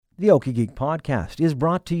The Okie Geek Podcast is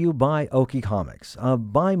brought to you by Okie Comics, a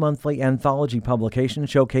bi-monthly anthology publication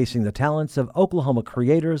showcasing the talents of Oklahoma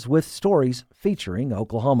creators with stories featuring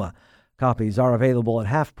Oklahoma. Copies are available at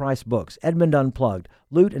Half Price Books, Edmond Unplugged,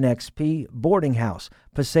 Loot and XP, Boarding House,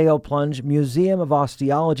 Paseo Plunge, Museum of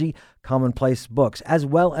Osteology, Commonplace Books, as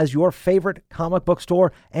well as your favorite comic book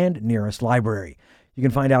store and nearest library. You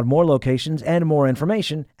can find out more locations and more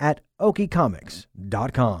information at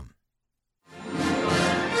okiecomics.com.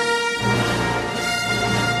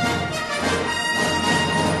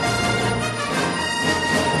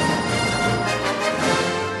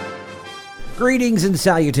 Greetings and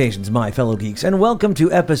salutations, my fellow geeks, and welcome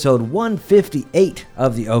to episode 158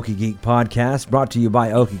 of the Okie Geek Podcast, brought to you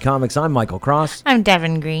by Okie Comics. I'm Michael Cross. I'm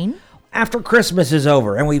Devin Green. After Christmas is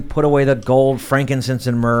over and we put away the gold, frankincense,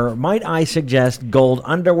 and myrrh, might I suggest gold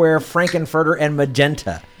underwear, frankenfurter, and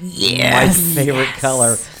magenta? Yes. My favorite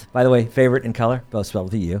color. By the way, favorite and color, both spelled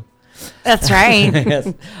with a U. That's right.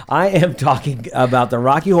 Yes. I am talking about the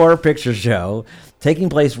Rocky Horror Picture Show taking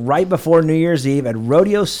place right before New Year's Eve at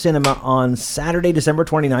Rodeo Cinema on Saturday, December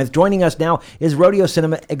 29th. Joining us now is Rodeo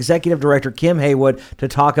Cinema Executive Director Kim Haywood to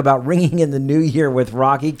talk about ringing in the new year with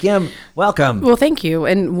Rocky. Kim, welcome. Well, thank you.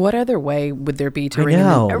 And what other way would there be to ring in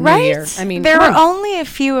the new year? I mean, there are only a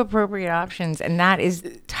few appropriate options, and that is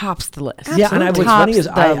tops the list. Yeah, and what's funny is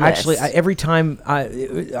every time,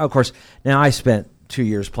 of course, now I spent 2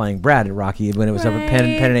 years playing Brad at Rocky when it was up at Penn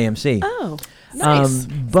and AMC. Oh, nice.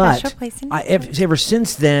 But ever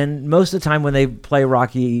since then, most of the time when they play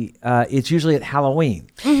Rocky, it's usually at Halloween.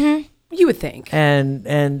 Mm-hmm. You would think.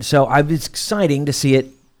 And so it's exciting to see it,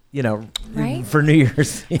 right? For New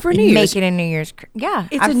Year's. For New Year's. Make it a New Year's. Yeah.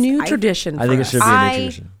 It's a new tradition for us. I think it should be a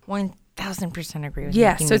new tradition. 1000% agree with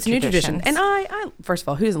you. So it's a new tradition. And I, first of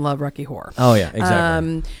all, who doesn't love Rocky Horror? Oh, yeah,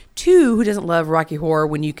 exactly. Two, who doesn't love Rocky Horror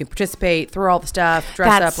when you can participate, throw all the stuff,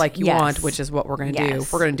 dress up like you want, which is what we're going to do.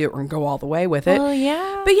 If we're going to do it, we're going to go all the way with it. Oh,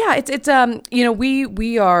 yeah. But yeah, it's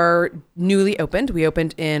we are newly opened. We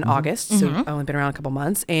opened in August, so only been around a couple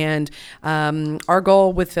months. And our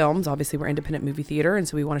goal with films, obviously we're independent movie theater, and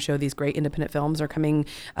so we want to show these great independent films are coming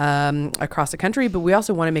across the country, but we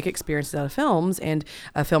also want to make experiences out of films, and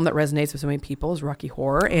a film that resonates with so many people is Rocky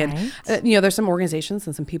Horror. And there's some organizations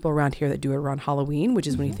and some people around here that do it around Halloween, which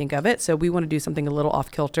is when you think of it. So we want to do something a little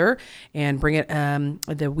off kilter and bring it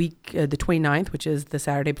the week, the 29th, which is the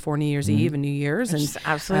Saturday before New Year's Eve and New Year's. Which is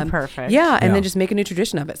absolutely perfect. Yeah, and then just make a new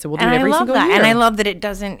tradition of it. So we'll do it every single year. And I love that it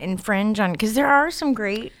doesn't infringe on, because there are some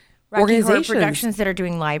great Rocky Horror productions that are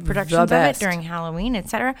doing live productions of it during Halloween,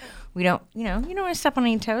 etc. We don't, you don't want to step on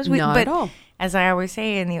any toes. Not at all. As I always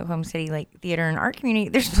say in the Oklahoma City theater and art community,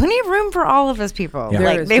 there's plenty of room for all of us people.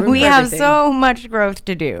 Yeah. We have so much growth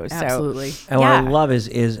to do. Absolutely. And what I love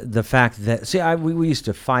is the fact that we used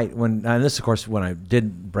to fight when, and this of course when I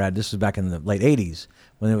did Brad, this was back in the late '80s.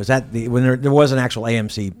 When it was when there was an actual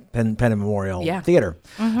AMC Penn and Memorial Theater,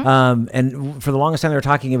 and for the longest time they were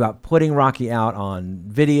talking about putting Rocky out on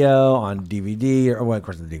video, on DVD, or well, of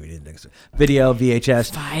course the DVD didn't exist. Video,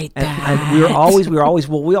 VHS. Fight and we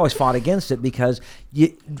always fought against it because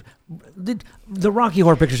the Rocky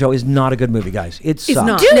Horror Picture Show is not a good movie, guys. It sucks.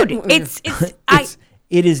 It's not. Dude,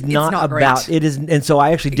 it is not about great. it is, and so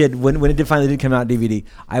I actually did when it finally come out on DVD.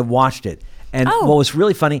 I watched it. And what was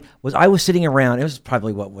really funny was I was sitting around. It was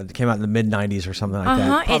probably when it came out in the mid-'90s or something like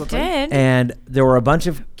that. It did. And there were a bunch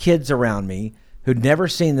of kids around me who'd never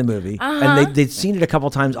seen the movie, and they'd seen it a couple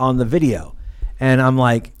times on the video. And I'm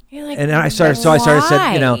like, and I started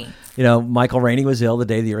said, Michael Rainey was ill the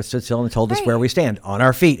day the earth stood still, and told us where we stand, on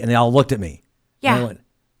our feet. And they all looked at me. Yeah. And I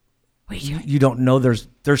went, you don't know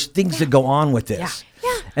there's things that go on with this.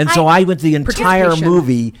 Yeah. And so I went the entire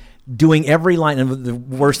movie doing every line, and the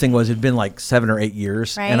worst thing was it'd been like 7 or 8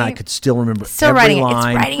 years, and I could still remember every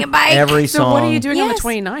line, riding a bike, every song. So what are you doing on the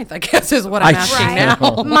 29th? I guess is what I'm asking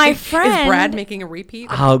now. My friend, is Brad making a repeat?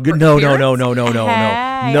 Oh, good. No. No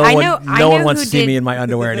one wants to see me in my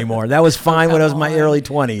underwear anymore. That was fine when I was in my early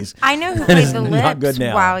 20s. I know who played the lips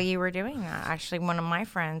while you were doing that. Actually, one of my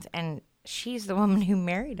friends, and she's the woman who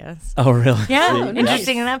married us. Oh, really? Yeah.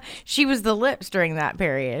 Interesting enough, she was the lips during that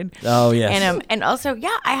period. Oh, yes. And also,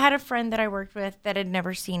 I had a friend that I worked with that had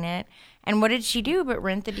never seen it. And what did she do but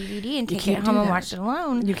rent the DVD and take it home and watch it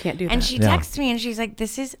alone? You can't do that. And she texts me and she's like,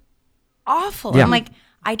 "This is awful." Yeah. I'm like,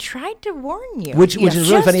 I tried to warn you. Which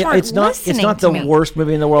is really funny. It's not the worst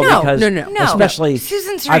movie in the world because especially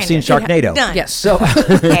Susan Sarandon. I've seen Sharknado. Yes. So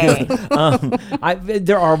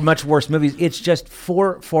there are much worse movies. It's just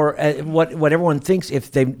for what everyone thinks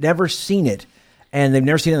if they've never seen it. and they've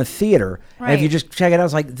never seen it in the theater. Right. And if you just check it out,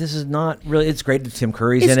 it's like, this is not really, it's great that Tim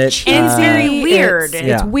Curry's in it. And it's very weird.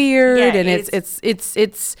 It's weird, Yeah, and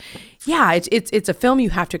it's a film you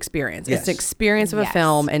have to experience. Yes. It's an experience of a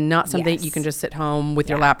film, and not something you can just sit home with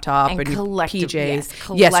your laptop and your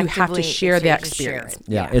PJs. Yes, you have to share that experience.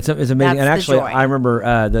 Yeah, it's amazing. That's and actually, the joy. I remember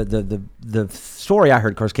the story I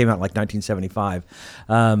heard, of course, came out in like 1975.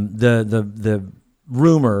 The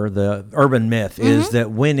rumor, the urban myth, is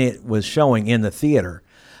that when it was showing in the theater,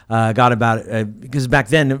 got about because back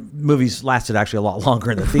then movies lasted actually a lot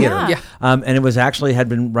longer in the theater. And it was actually had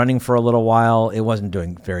been running for a little while. It wasn't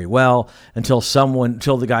doing very well until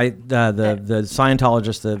the guy, the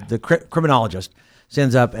Scientologist, the criminologist,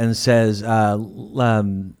 stands up and says, let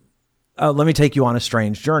me take you on a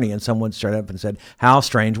strange journey. And someone stood up and said, how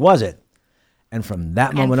strange was it? And from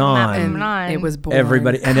that moment on, it was born.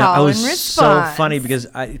 Everybody, and it Call was and so response. funny because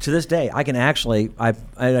to this day, I can actually, I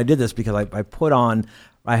did this because I put on,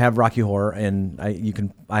 I have Rocky Horror, and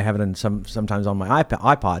I have it in sometimes on my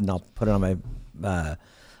iPod, and I'll put it on my,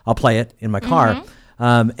 I'll play it in my car,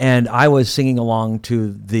 and I was singing along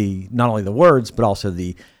to not only the words but also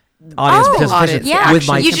the audience participation with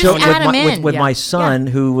my children, with my son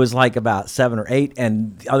who was like about 7 or 8,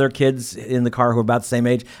 and the other kids in the car who were about the same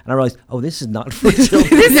age, and I realized, oh, this is not for children.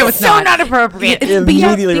 This is so not appropriate.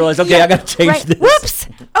 Immediately realized, okay, I got to change this. Whoops.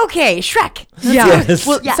 Okay, Shrek. Yes.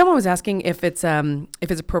 Well, someone was asking if it's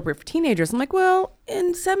appropriate for teenagers. I'm like, well,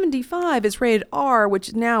 in 75 it's rated R,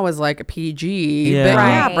 which now is like a PG. Yeah. But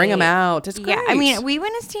Right. bring them out. It's great. Yeah, I mean, we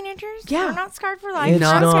went as teenagers. Yeah. We're not scarred for life. It's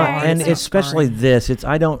Not not, scarred. and It's not especially scarred. this.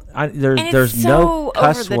 There's it's no so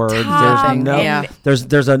cuss over the words. top, There's no. and-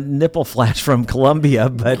 There's a nipple flash from Columbia,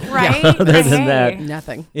 but Right? other than Hey. that,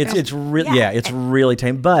 Nothing. it's really it's really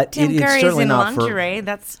tame. But Tim it's Curry's certainly in not for. lingerie.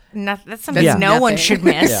 That's something Yeah. no one Nothing. should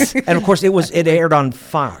miss. Yeah. And of course, it aired on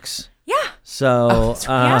Fox. Yeah. So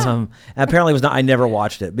apparently it was not. I never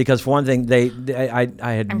watched it because for one thing, I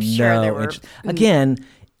had I'm sure no there were- interest. Again,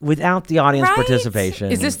 without the audience Right?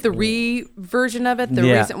 participation. Is this the version of it? The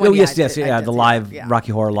Yeah. recent one? Oh, yes, I did the see live that. Yeah.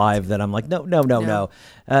 Rocky Horror Live. That I'm like, no.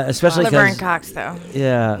 Especially Laverne because Cox, though.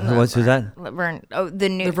 yeah, who's that? Laverne. Oh, the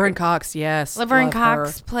new. Laverne Cox, yes. Laverne Love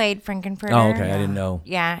Cox her. played Frankenfurter. Oh, okay, I didn't know.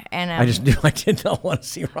 Yeah, and I just knew I did not want to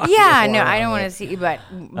see Rocky. Yeah, Horror no, I on don't it. want to see, but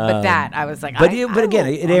that I was like, But I again,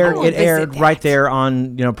 will- it I aired will it aired visit right that. there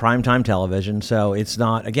on primetime television. So it's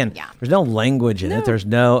not again. Yeah. There's no language in it. There's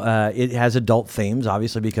no. It has adult themes,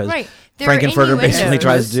 obviously, because Right. There are Frankenfurter basically innuendos.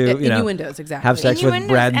 tries to Innuendos, exactly. have sex with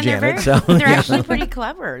Brad and they're Janet. very- So they're yeah. actually pretty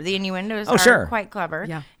clever. The innuendos Oh, are sure. quite clever.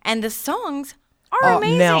 Yeah. And the songs are Oh,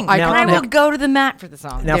 amazing. now- and I now- will go to the mat for the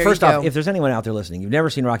song. Now, There first you off, go. if there's anyone out there listening, you've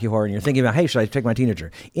never seen Rocky Horror, and you're thinking about, hey, should I take my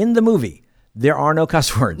teenager? In the movie, there are no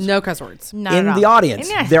cuss words. No cuss words. Not In at the all. audience,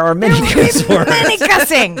 And yeah, there are many there will be cuss words. Many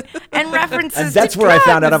cussing and references. And that's to where I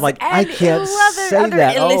found out. I'm drugs like, I and can't say other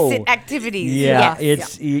that. illicit Oh. activities. Yeah,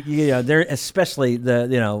 Yes. it's there, especially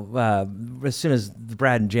as soon as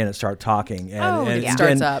Brad and Janet start talking, and yeah.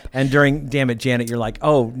 Starts up. and during Damn It Janet, you're like,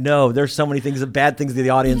 oh no, there's so many things, bad things that the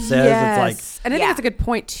audience says. It's And I think Yeah. that's a good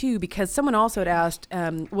point too, because someone also had asked,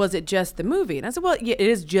 was it just the movie? And I said, well, yeah, it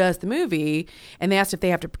is just the movie. And they asked if they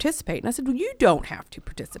have to participate. And I said, well, you don't have to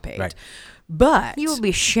participate. Right. But You will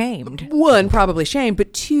be shamed. one, probably shame,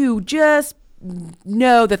 but two, just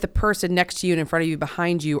know that the person next to you and in front of you,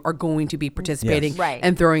 behind you, are going to be participating Yes. Right.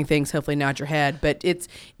 and throwing things, hopefully not your head. But it's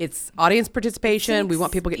audience participation. We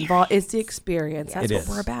want people to get involved. It's the experience. That's It what is.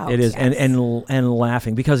 we're about. It is, and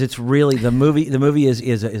laughing because it's really the movie. The movie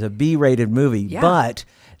is a B-rated movie, Yeah. but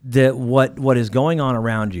what is going on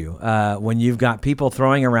around you when you've got people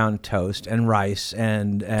throwing around toast and rice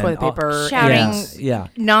and Toilet paper, Shouting Yes, yeah.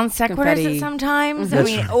 non sequiturs Confetti. at sometimes. I That's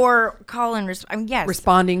mean, right. or call and yes.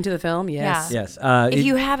 responding to the film. Yes. Yeah. Yes. If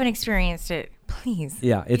you haven't experienced it, please.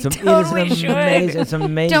 yeah, it's You it totally is should. an amazing. It's an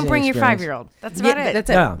amazing. Don't bring your experience. 5-year-old. That's about Yeah, it. that's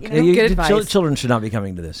it. Yeah, You know, good advice. children should not be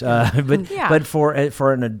coming to this. But Yeah. but for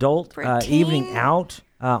an adult For a evening teen? out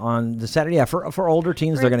on the Saturday, yeah, for older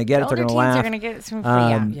teens, For they're going to get it. They're older going to teens, laugh. they're gonna get some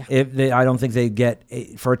free, yeah. If they, I don't think they get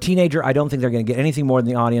for a teenager. I don't think they're going to get anything more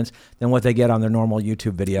than the audience than what they get on their normal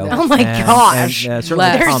YouTube video. Oh my gosh. certainly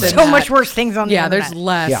Less the There's comments. than so that. much worse things on the Yeah, internet. there's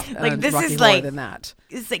less. Yeah. Like, this Rocky is Horror like- than that.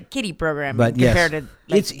 It's like kiddie programming But yes, compared to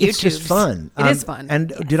like, it's just YouTube's. fun. It is fun.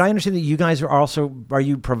 And did I understand that you guys are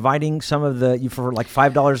you providing some of for like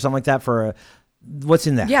 $5 or something like that for what's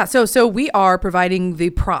in that? Yeah, so we are providing the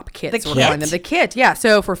prop kits. The We're calling kit? them the kit. Yeah,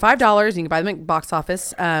 so for $5, you can buy them at box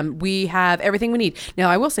office. We have everything we need. Now,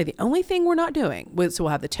 I will say the only thing we're not doing, so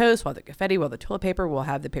we'll have the toast, we'll have the confetti, we'll have the toilet paper, we'll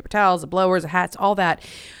have the paper towels, the blowers, the hats, all that.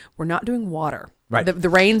 We're not doing water. Right. The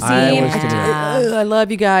rain scene. I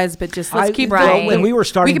love you guys, but just let's keep right. When we were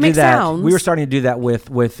starting to do that, sounds. we were starting to do that with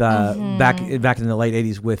back in the late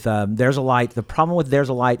 80s with There's a Light. The problem with There's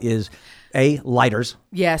a Light is lighters.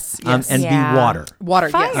 Yes. And B, water. Water,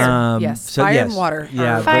 Fire. yes. So Fire yes, and water.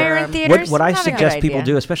 Yeah, Fire in theaters. What I not a good suggest people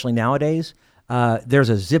idea. do, especially nowadays, there's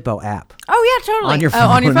a Zippo app Oh yeah, totally. on your phone.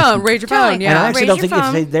 On your phone. Raise your phone. Totally. Yeah. And I actually Raise don't your think if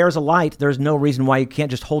phone. say there's a light, there's no reason why you can't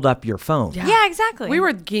just hold up your phone. Yeah, exactly. We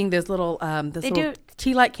were getting those little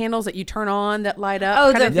tea light candles that you turn on that light up.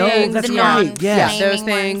 Oh, kind of the things. that's the right. Yeah. those non-flaming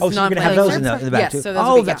things. ones. Oh, so you're going to have those in the back yes, too? so those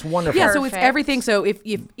would be, that's wonderful. Yeah, so it's Perfect. everything. So if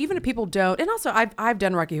even if people don't, and also I've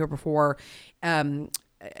done Rocky Horror before.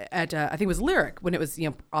 At I think it was Lyric when it was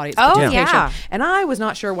audience participation, yeah. and I was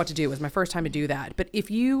not sure what to do. It was my first time to do that. But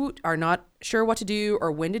if you are not sure what to do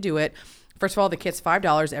or when to do it, first of all, the kit's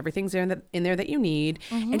 $5. Everything's in there that you need,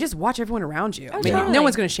 and just watch everyone around you. I mean, totally. no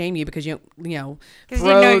one's going to shame you because you know Because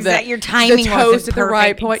throw you know that your timing the toast wasn't at the right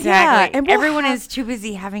perfect. point. Exactly. Yeah, and we'll everyone have- is too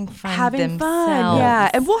busy having fun. having fun. themselves. Yeah,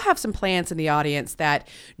 and we'll have some plants in the audience that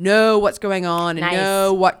know what's going on and Nice.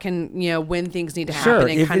 know what can when things need to happen Sure.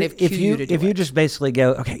 and kind of if cue you to do if you it. just basically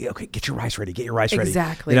go, okay, get your rice ready,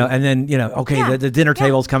 Exactly. and then okay, Yeah. the dinner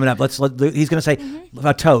table's coming up. He's going to say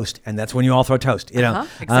a toast, and that's when you all throw a toast.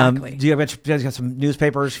 Exactly. Do you guys got some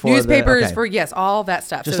newspapers for Newspapers okay. for all that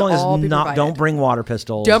stuff. Just as So long all as be don't provided. bring water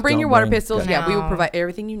pistols. Don't bring your water pistols. good. Yeah, we will No. provide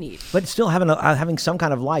everything you need. But still having some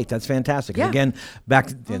kind of light, that's fantastic. And Yeah. again,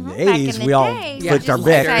 back in the Back in 80s, the we all day, Yeah, flicked our just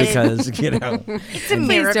bit excited. because It's a Please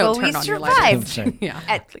miracle don't we turn on your lights. survived.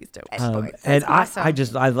 Yeah, please don't. and awesome. I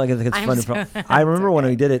think it's I'm fun. so- I remember when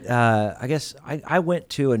we did it. I guess I went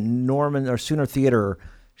to a Norman or Sooner Theater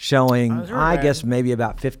showing. I guess maybe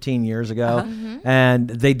about 15 years ago, and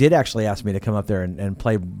they did actually ask me to come up there and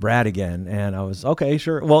play Brad again, and I was okay,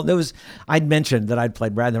 sure. Well, I'd mentioned that I'd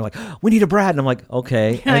played Brad, and they're like, "We need a Brad," and I'm like,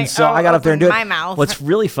 "Okay," and Like, so I got up there and open did it. my mouth. What's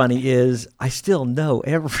really funny is I still know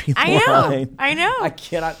every I know. line. I know. I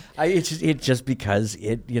cannot. It's just because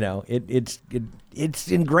it's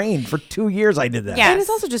ingrained. For 2 years I did that. Yeah. And it's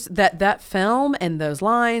also just that film and those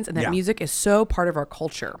lines and that Yeah. music is so part of our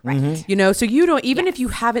culture, right? So you don't even if you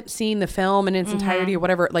haven't seen the film in its entirety or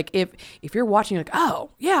whatever. Like if you're watching, you're like, oh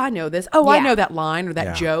yeah, I know this. Oh, I Yeah. know that line or that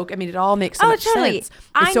Yeah. joke. I mean, it all makes so much totally. sense.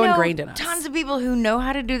 It's so I know ingrained in us. tons of people who know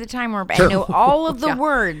how to do the time warp and know all of the Yeah.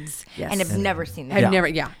 words Yes. and have never seen the I've film. never,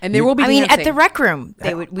 and there will be. I mean, at dancing. the rec room,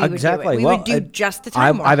 we would do Exactly. it. We Well, would do just the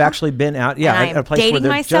time warp. I've actually been out, And at a I'm place where dating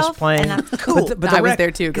they're myself, just playing. and that's cool. But the I was rec-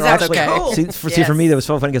 there too, girl. That's It's okay. cool. See, for me, that was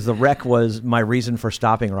so funny because the rec was my reason for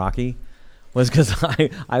stopping Rocky. Was because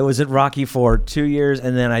I was at Rocky for 2 years,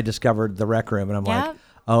 and then I discovered the rec room, and I'm like, Yep.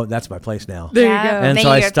 oh, that's my place now. There you go. And Then so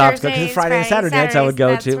I you go stopped because Thursdays, Friday and Saturday nights I would go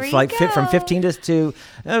Saturdays, to that's for like where you from go. 15 to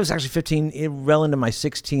it was actually 15 well into my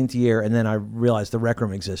 16th year, and then I realized the rec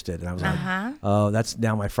room existed, and I was like, oh, that's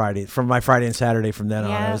now my Friday from my Friday and Saturday from then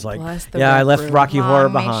on. I Yeah, was like, bless the I rec left room. Rocky Horror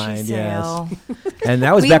Mom made you behind. Yes, sail. and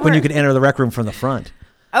that was We back when you were- could enter the rec room from the front.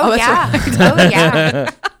 Oh, yeah. Oh, yeah.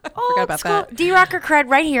 Oh, Forgot about school. that. D-Rocker cred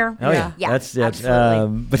right here. Oh yeah, Yeah, that's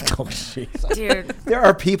absolutely. but oh, jeez. Dude. There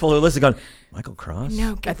are people who listen going, Michael Cross.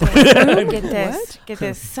 No, get this. Get this. Get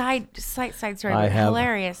this. Side story. I have-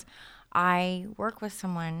 Hilarious. I work with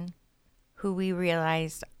someone who we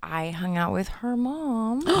realized I hung out with her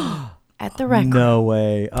mom at the rec room. No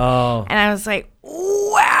way. Oh, And I was like,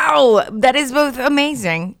 wow, that is both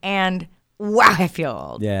amazing and wow, I feel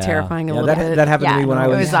old. yeah. Terrifying a Yeah, little that, bit. That happened to me when I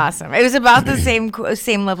was. It was awesome. It was about the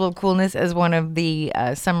same level of coolness as one of the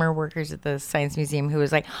summer workers at the Science Museum who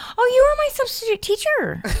was like, "Oh, you were my substitute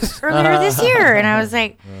teacher earlier this year," and I was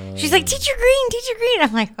like, "She's like Teacher Green."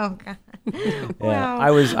 I'm like, "Oh God." Yeah, Wow.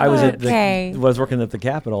 I was Okay. was working at the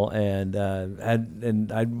Capitol, and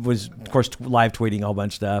I was of course live tweeting a whole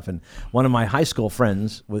bunch of stuff. And one of my high school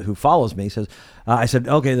friends who follows me says, I said,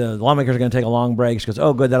 okay, the lawmakers are going to take a long break. She goes,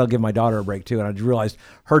 oh, good, that'll give my daughter a break too. And I just realized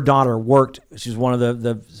her daughter worked. She's one of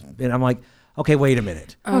the and I'm like, okay, wait a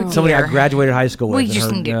minute. Somebody I dear. graduated high school with. We and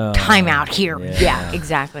just her- need no. a time out here. Yeah. Yeah,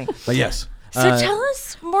 exactly. But yes. So tell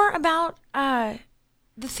us more about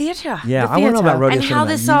the theater. Yeah, the I want to know about theater. rodeo And how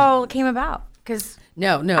cinema. this all came about. Because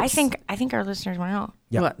No. I think our listeners want to know.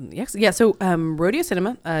 Yeah. Well, yes, yeah. So, Rodeo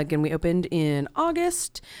Cinema, again, we opened in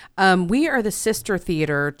August. We are the sister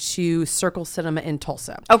theater to Circle Cinema in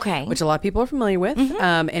Tulsa. Okay. Which a lot of people are familiar with.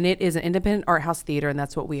 And it is an independent art house theater, and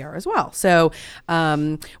that's what we are as well. So,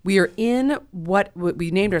 we are in what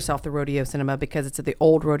we named ourselves the Rodeo Cinema because it's at the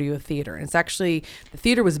old Rodeo Theater. And it's actually, the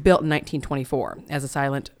theater was built in 1924 as a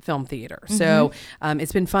silent film theater. So,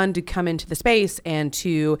 it's been fun to come into the space and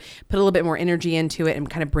to put a little bit more energy into it and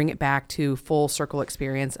kind of bring it back to full circle experience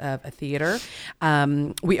experience of a theater.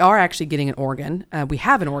 We are actually getting an organ. We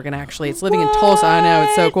have an organ, actually. It's living in Tulsa. I know,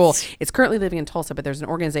 it's so cool. It's currently living in Tulsa, but there's an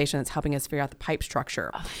organization that's helping us figure out the pipe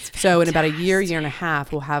structure. So in about a year and a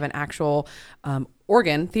half, we'll have an actual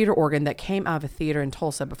theater organ that came out of a theater in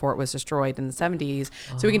Tulsa before it was destroyed in the 70s.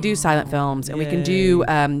 So we can do silent films and we can do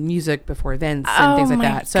music before events and things like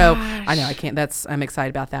that. So I know I'm excited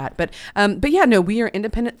about that. But yeah, no, we are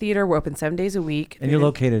independent theater. We're open 7 days a week. And you're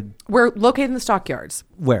located? We're located in the Stockyards.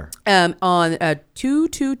 Where? On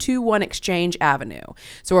 2221 Exchange Avenue.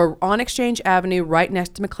 So we're on Exchange Avenue right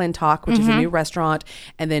next to McClintock, which is a new restaurant,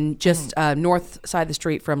 and then just north side of the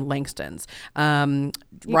street from Langston's.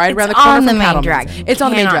 Right around the corner on from the main Cattleman's. drag. It's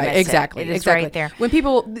on the main Cannot drag. miss it. Exactly. It is exactly. right there. When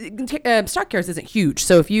people, Stockyards isn't huge.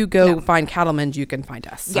 So if you go find Cattleman's, you can find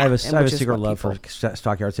us. I have a secret love for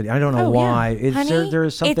Stockyard City. I don't know why. Honey, There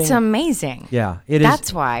is something. it's amazing. Yeah, it is.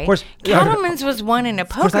 That's why. Of course, Cattleman's was won in a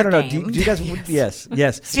poker I don't know. game. Do you guys?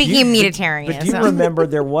 Yes. Speaking of meatitarianism. But do you remember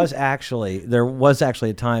there was actually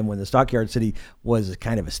a time when the Stockyard City was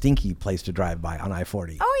kind of a stinky place to drive by on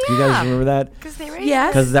I-40. Oh, Do you guys remember that? Because they raised Yes.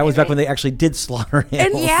 Because that was back when they actually did slaughter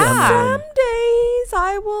animals. Some days,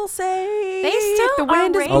 I will say, They still the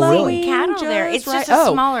wind are is raising blowing cattle there. It's right. just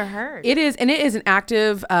a smaller herd. It is, and it is an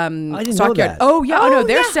active I didn't stockyard. know that. Oh yeah, Oh, no,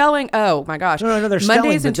 they're yeah. selling. Oh my gosh, No, they're Mondays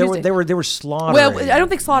selling, and but Tuesdays. they were slaughtering. Well, I don't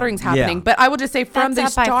think slaughtering's happening, Yeah. but I will just say from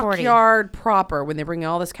That's the up by 40. stockyard proper, when they bring in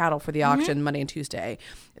all this cattle for the auction Monday and Tuesday,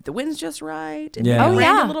 if the wind's just right, and Yeah. it Oh, rained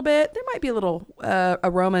yeah. a little bit, there might be a little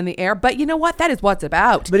aroma in the air. But you know what? That is what's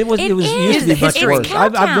about. But it was It used to be is. much It's worse. cow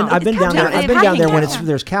I've been town. down there. It's I've been cow down there town. when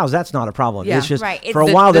there's cows. That's not a problem. Yeah. It's just Right. It's for a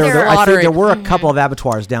the- while the there. I think slaughtering. there were a couple of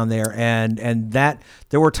abattoirs down there, and that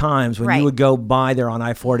there were times when you Right. would go by there on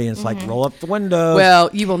I-40 and it's like roll up the windows. Well,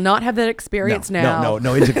 you will not have that experience now.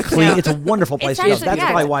 No. It's a clean. It's a wonderful place to go. actually- That's yeah,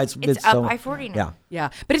 probably why it's up so. I-40 now. Yeah. Yeah,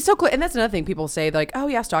 but it's so cool, and that's another thing people say, like, oh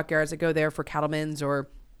yeah, stockyards. I go there for cattlemen's or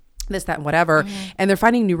this, that, and whatever, and they're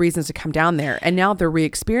finding new reasons to come down there, and now they're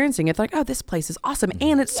re-experiencing it. They're like, oh, this place is awesome,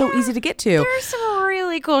 and it's so easy to get to. There's some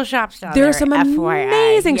really cool shops down There there. are some FYI.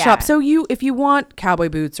 amazing Yeah. shops. So if you want cowboy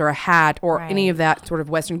boots or a hat or any Right. of that sort of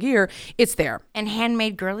Western gear, it's there. And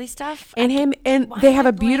handmade girly stuff. And Why they am have I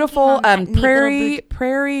a blanking beautiful on that neat little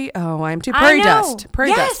prairie. Oh, I'm too I prairie know. dust.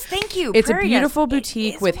 Prairie Yes, dust. thank you. It's Prairie a beautiful dust. It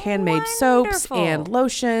boutique is with handmade soaps wonderful. and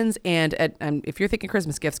lotions, and if you're thinking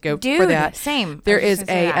Christmas gifts, go for Dude, that. same. There I was is just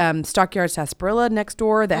gonna say a that. Stockyard Sarsaparilla next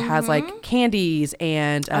door that has like candies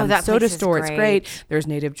and that soda place is store. It's great. great. There's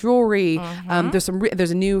native jewelry.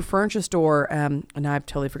 There's a new furniture store. And I've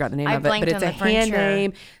totally forgotten the name I of it, but blanked it's on a the furniture. hand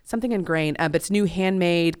name, something in grain. But it's new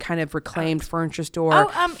handmade, kind of reclaimed furniture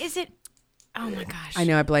store. Is it? Oh my gosh. I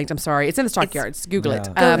know I blanked. I'm sorry. It's in the Stockyards. Google it.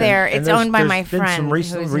 Go there. And It's owned by there's my been friend. some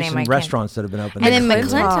recent whose name I can't- restaurants that have been opened. And there. then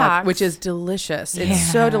McClintock's, which is delicious.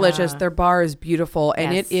 It's so delicious. Their bar is beautiful,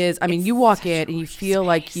 and Yes. it is. I mean, It's you walk such in a and you gorgeous feel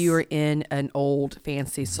like space. you are in an old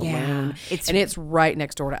fancy saloon. It's- and it's right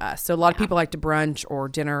next door to us. So a lot of people like to brunch or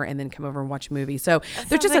dinner and then come over and watch a movie. So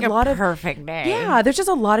there's just Sounds a like lot of perfect day. Yeah, there's just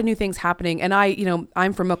a lot of new things happening. And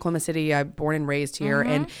I'm from Oklahoma City. I'm born and raised here,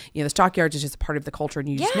 and the Stockyards is just a part of the culture, and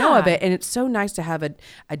you just know of Yeah. it. And it's so nice to have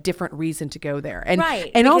a different reason to go there. And Right.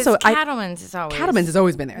 and because also Cattleman's is always Cattleman's has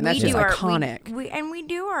always been there, and that's we just do our- iconic.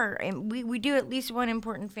 we do at least one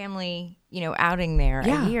important family outing there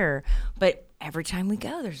Yeah. a year, but every time we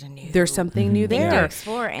go there's There's something new thing to there.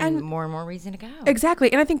 explore and more reason to go.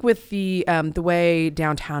 Exactly. And I think with the way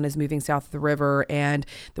downtown is moving south of the river and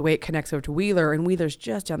the way it connects over to Wheeler, and Wheeler's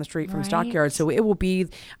just down the street from Right. Stockyards. So it will be,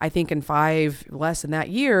 I think, in 5 less than that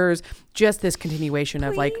years, just this continuation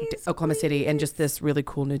of like Oklahoma City and just this really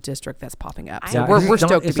cool new district that's popping up. So Yeah, we're it's not-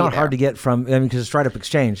 stoked It's to be not there. hard to get from, because it's right up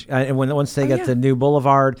Exchange, and once they get yeah. the new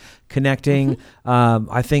boulevard connecting,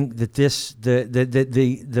 I think that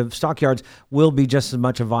the Stockyards will be just as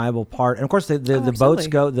much a viable part. And of course, the boats absolutely.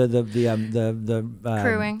 go the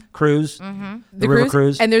Crewing. cruise, the river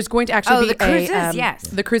cruise. And there's going to actually be the cruises, a yes.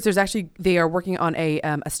 the cruise. There's actually they are working on a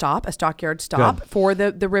Stockyard stop Good. for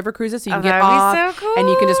the river cruises, so you can Oh, get that'd be off so and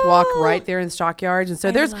you can just walk cool. right there in Stockyards. And so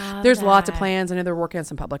I there's love lots of that. plans. I know they're working on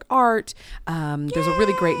some public art. There's a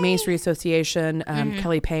really great Main Street Association.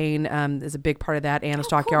 Kelly Payne is a big part of that, and a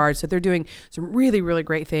Stockyard. So they're doing some really really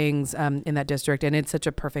great things in that district, and it's such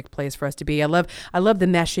a perfect place for us to be. I love the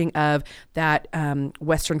meshing of that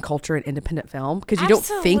Western culture and independent film, because you don't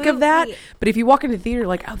think of that, Absolutely. but if you walk into the theater, you're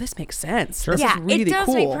like, oh, this makes sense. This Yeah, is really it does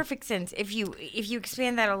cool. make perfect sense if you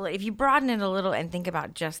expand that a little, if you broaden it a little and think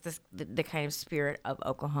about just the kind of spirit of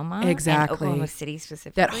Oklahoma, Exactly. and Oklahoma City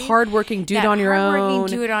specifically. That hardworking, do it That on your hardworking, own.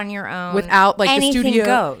 do it on your own Without like Anything the studio.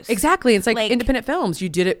 goes. Exactly. It's like Like- independent films. You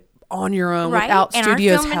did it on your own Right? without and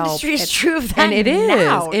studios' our film help. industry is true of that And it is.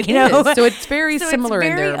 now, It you know? is. So it's very similar It's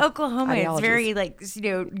in very their Oklahoma. It's ideologies. very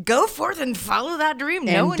like, go forth and follow that dream.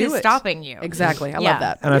 No And one do is it. stopping you. Exactly. I Yeah. love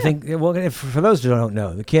that. And I think, well, for those who don't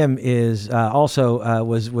know, the Kim is also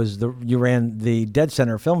you ran the Dead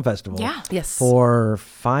Center Film Festival. Yeah. Yes. For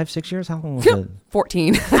 5-6 years. How long was it?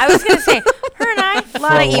 14. I was going to say, her and I, a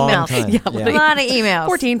lot of a long emails. time. Yeah, A lot of emails.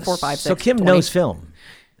 14, 4, 5, 6. So Kim 20. knows film.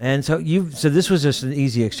 And so this was just an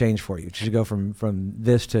easy exchange for you to go from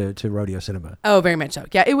this to rodeo cinema. Oh, very much so.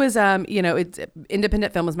 Yeah, it was. It's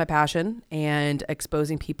independent film is my passion, and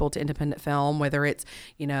exposing people to independent film, whether it's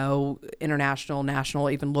international, national,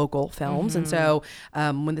 even local films. And so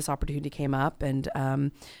when this opportunity came up, and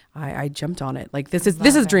I jumped on it. Like this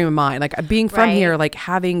is a dream of mine. Like being from Right. here, like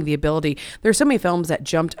having the ability. There's so many films that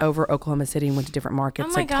jumped over Oklahoma City and went to different markets,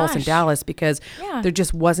 Oh my like Tulsa and gosh. Dallas, because Yeah. there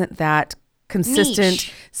just wasn't that consistent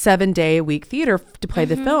Niche. 7-day-a-week theater to play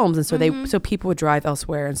the films, and so people would drive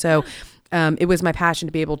elsewhere, and so it was my passion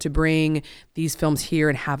to be able to bring these films here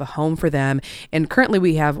and have a home for them. And currently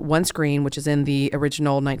we have one screen, which is in the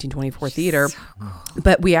original 1924 theater,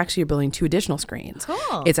 but we actually are building 2 additional screens.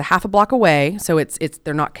 Cool. It's a half a block away, so it's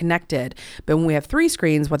they're not connected. But when we have 3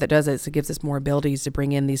 screens, what that does is it gives us more abilities to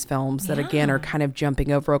bring in these films that again are kind of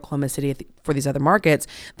jumping over Oklahoma City for these other markets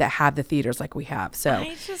that have the theaters like we have. So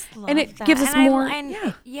I just love and it that. gives us And more.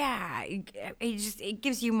 it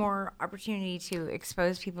gives you more opportunity to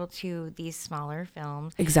expose people to these smaller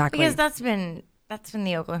films. Exactly. Because that's been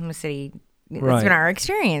the Oklahoma City. That's Right. been our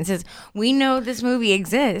experience. Is we know this movie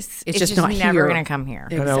exists. It's just not never here. going to come here.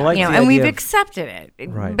 And I like the and we've idea of- accepted it.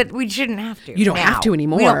 Right. But we shouldn't have to. You don't now. have to We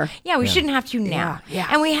don't- anymore. we shouldn't have to now. Yeah.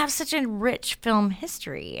 And we have such a rich film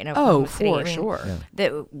history in Oklahoma City. for sure. Yeah.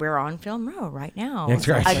 That we're on Film Row right now. That's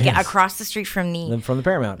right. Across the street from From the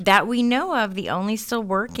Paramount. that we know of, the only still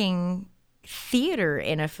working theater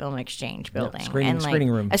in a film exchange building. screening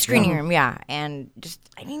room. A screening room, yeah. And just,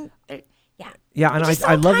 Yeah, and Just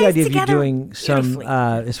I all love the ties idea of you together doing some,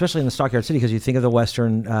 beautifully. especially in the Stockyard City, because you think of the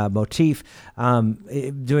Western motif,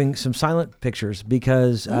 doing some silent pictures,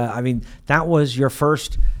 because, that was your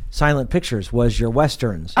first silent pictures, was your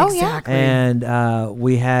Westerns. Oh, yeah. Exactly. And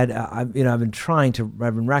we had, I've been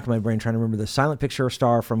racking my brain trying to remember the silent picture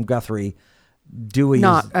star from Guthrie, Dewey.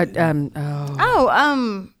 Not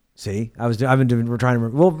See, we're trying to remember.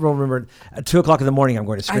 We'll remember at 2:00 in the morning. I'm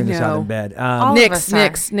going to scream this out know. in bed. All of us are.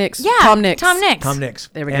 Nix. Yeah, Tom Nix. Tom Nix. Tom Nix.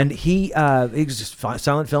 There we go. And he was just a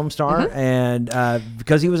silent film star, and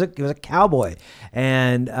because he was a cowboy,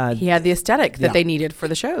 and He had the aesthetic that Yeah. they needed for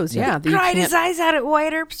the shows. Yeah. that you Cried his can't- eyes out at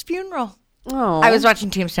Wyatt Earp's funeral. Oh. I was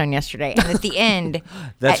watching Tombstone yesterday, and at the end,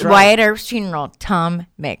 That's at right. Wyatt Earp's funeral, Tom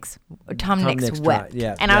Nix Nix wept.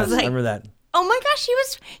 Yeah, and I was yes, like, remember that. oh my gosh, he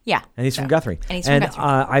was, yeah. And he's from Guthrie. And he's from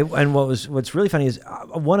Guthrie. And what's really funny is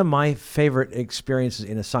one of my favorite experiences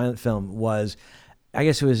in a silent film was, I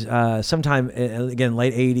guess it was sometime again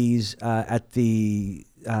late '80s at the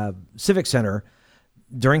Civic Center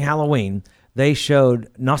during Halloween. They showed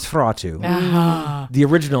Nosferatu, the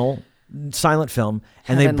original silent film,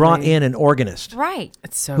 and they brought Heavenly. in an organist Right.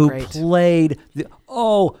 It's so who great. played It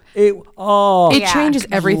Yeah. changes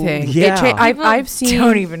everything. Yeah. I've seen.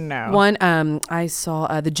 don't even know. One. I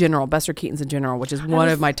saw The General, Buster Keaton's The General, which is one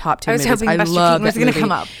of my top 2 I was movies. hoping Buster love Keaton was that gonna movie.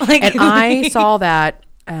 come up. Like- and I saw that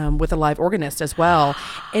with a live organist as well,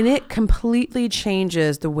 and it completely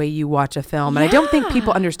changes the way you watch a film. And I don't think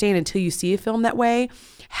people understand until you see a film that way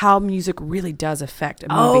how music really does affect a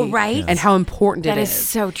movie. Oh, right. And how important That it is is.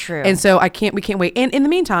 so true. And so we can't wait. And in the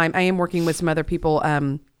meantime, I am working with some other people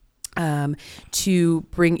to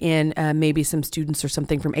bring in maybe some students or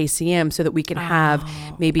something from ACM so that we can have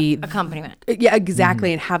maybe accompaniment. Yeah,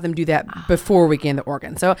 exactly. And have them do that before we get in the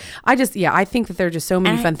organ. So I think that there are just so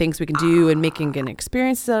many fun things we can do and making an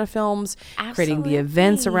experiences out of films, creating the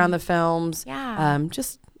events Absolutely. around the films. Yeah.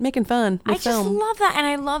 Just making fun with I just film. love that, and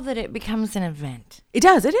I love that it becomes an event. It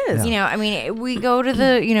does. It is. You know, I mean, we go to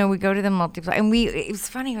the multiplex, and it was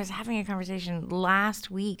funny. I was having a conversation last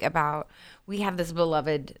week about we have this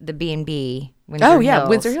beloved the B&B.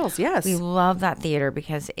 Windsor Hills. Yes. We love that theater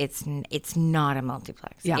because it's not a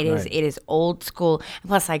multiplex. Yeah. It is. Right. It is old school.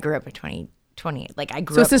 Plus, I grew up at 20. Like I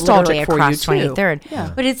grew So up it's nostalgic literally for you, across too. 23rd.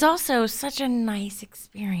 Yeah. But it's also such a nice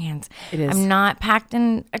experience. It is. I'm not packed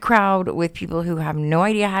in a crowd with people who have no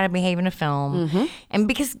idea how to behave in a film. And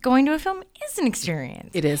because going to a film is an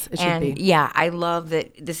experience. It is. It should and be. yeah, I love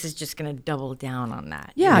that this is just going to double down on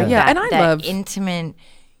that. Yeah, yeah. And I that love- intimate,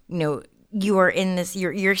 you are in this,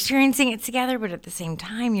 you're experiencing it together, but at the same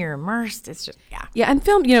time you're immersed. It's just, yeah. Yeah, and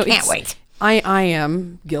film, Can't wait. I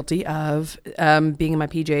am guilty of being in my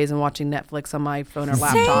PJs and watching Netflix on my phone or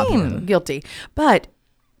laptop. Same. Guilty. But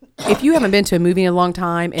if you haven't been to a movie in a long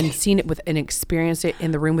time and seen it and experienced it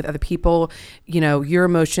in the room with other people, your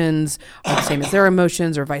emotions are the same as their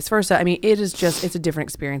emotions or vice versa. I mean, it's a different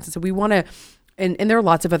experience. And so we want to, and there are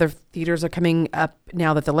lots of other theaters are coming up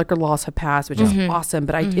now that the liquor laws have passed, which is awesome.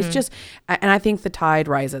 But it's just, and I think the tide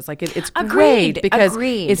rises. Like it's great because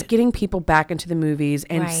it's getting people back into the movies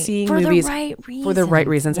and seeing movies for the right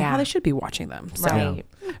reasons and how they should be watching them. So. Right.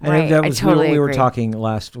 And that was, I totally we were agree. talking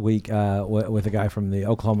last week with a guy from the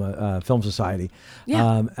Oklahoma Film Society,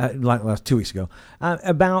 last 2 weeks ago,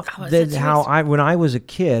 about how when I was a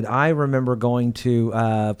kid, I remember going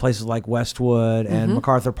to places like Westwood and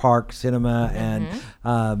MacArthur Park Cinema and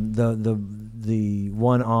the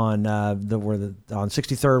one on on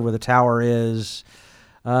 63rd where the tower is.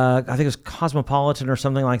 I think it was Cosmopolitan or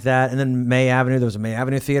something like that. And then May Avenue, there was a May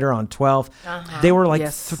Avenue Theater on 12th. They were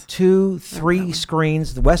like 2, 3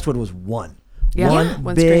 screens. The Westwood was one. Yeah.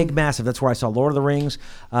 One big, screen. Massive. That's where I saw Lord of the Rings,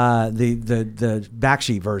 the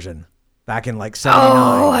backsheet version back in like 79.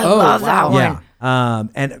 Oh, I love that one. Yeah.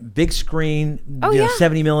 And big screen,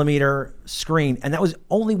 70 millimeter screen. And that was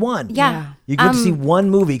only one. Yeah. You get to see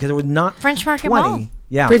one movie because it was not French Market 20. Mall.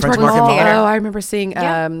 Yeah, French Market Mall. Mall. Theater. Oh, I remember seeing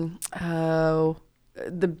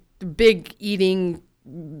the big eating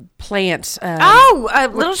plant.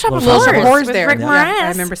 Little Shop of Horrors there. Rick Yeah, Moranis. I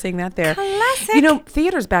remember seeing that there. Classic.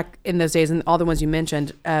 Theaters back in those days, and all the ones you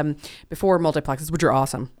mentioned before multiplexes, which are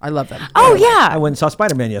awesome. I love them. Oh yeah, I went and saw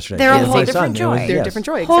Spider-Man yesterday. They're a with whole my different son. joy. They're a different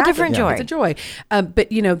joy. Whole Exactly. different joy. It's a joy. But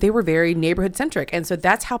they were very neighborhood centric, and so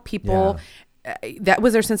that's how people. That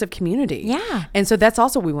was their sense of community. Yeah. And so that's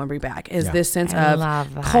also what we want to bring back is this sense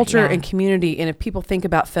of culture and community. And if people think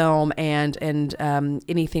about film and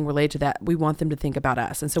anything related to that, we want them to think about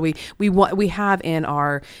us. And so we have in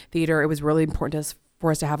our theater, it was really important to us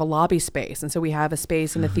for us to have a lobby space. And so we have a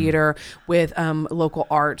space in the theater with local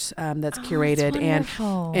art that's curated.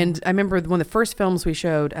 And I remember one of the first films we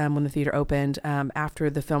showed when the theater opened,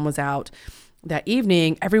 after the film was out, that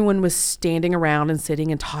evening, everyone was standing around and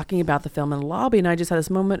sitting and talking about the film in the lobby. And I just had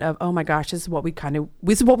this moment of, oh my gosh, this is what we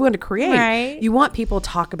want to create. Right. You want people to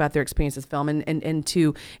talk about their experience with film and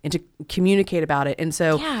to communicate about it. And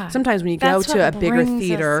so sometimes when you go to a bigger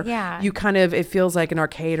theater, you it feels like an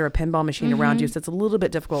arcade or a pinball machine around you. So it's a little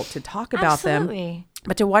bit difficult to talk about them.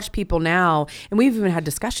 But to watch people now, and we've even had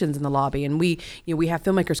discussions in the lobby, and we have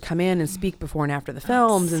filmmakers come in and speak before and after the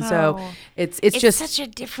films, and so it's just such a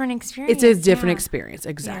different experience. It's a different experience,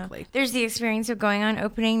 exactly. Yeah. There's the experience of going on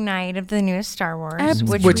opening night of the newest Star Wars,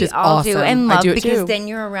 which we is all awesome. do And love because too. then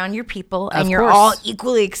you're around your people and Of you're course. all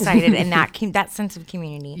equally excited, and that sense of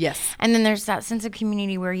community. Yes. And then there's that sense of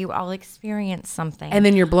community where you all experience something, and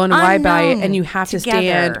then you're blown away by it, and you have to together.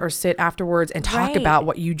 stand or sit afterwards and talk about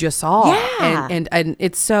what you just saw. Yeah. And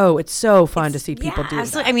it's so fun to see people do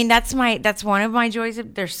absolutely. that. I mean, that's one of my joys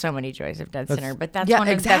of. There's so many joys of Dead Center, but that's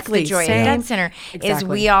that's the joy Same. of Dead Center is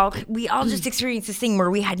Exactly. we all just experienced this thing where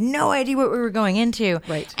we had no idea what we were going into,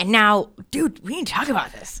 Right. And now, dude, we need to talk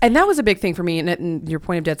about this. And that was a big thing for me. And your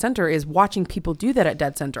point of Dead Center is watching people do that at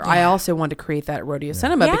Dead Center. I also wanted to create that at Rodeo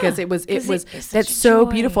Cinema because it was that's so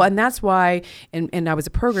beautiful. And that's why, and I was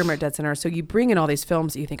a programmer at Dead Center. So you bring in all these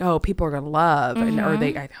films that you think, oh, people are going to love, or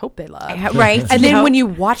I hope they love. Right. And then when you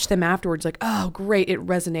watch them afterwards, like, oh, great, it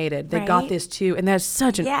resonated. They got this too. And that's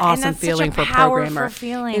such an awesome feeling for a programmer.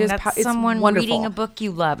 Feeling. It is that's it's someone wonderful. reading a book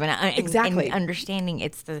you love and Exactly. and understanding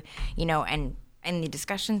it's the, and the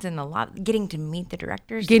discussions and getting to meet the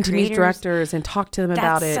directors, getting to meet directors and talk to them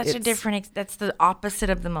about it. That's such a different. That's the opposite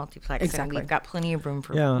of the multiplex. Exactly. And we've got plenty of room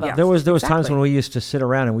for. There was times when we used to sit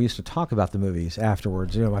around and we used to talk about the movies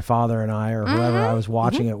afterwards. My father and I or whoever I was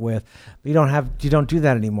watching it with. But you don't do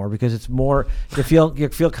that anymore because it's more you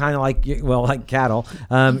feel kind of like cattle.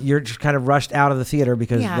 You're just kind of rushed out of the theater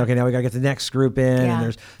because okay, now we got to get the next group in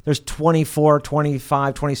and there's 24,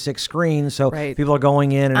 25, 26 screens, so people are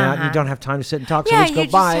going in and out. And you don't have time to sit and talk. So Yeah, let's go you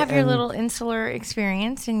by just have your little insular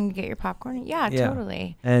experience and you get your popcorn. Yeah,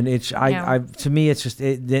 totally. And it's to me, it's just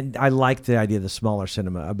I like the idea of the smaller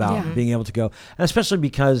cinema about being able to go, and especially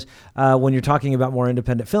because when you're talking about more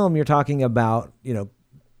independent film, you're talking about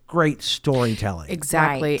great storytelling.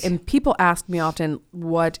 Exactly. Right. And people ask me often,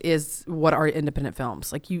 what are independent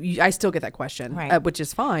films? Like I still get that question, which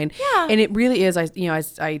is fine. Yeah. And it really is.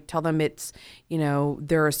 I tell them it's,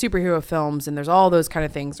 there are superhero films and there's all those kind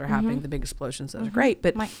of things are happening. The big explosions, those are great.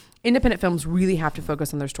 But independent films really have to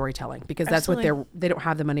focus on their storytelling because that's what they don't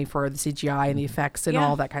have the money for the CGI and the effects and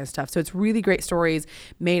all that kind of stuff. So it's really great stories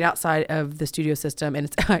made outside of the studio system.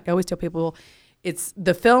 And I always tell people, it's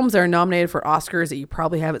the films that are nominated for Oscars that you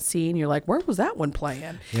probably haven't seen. You're like, where was that one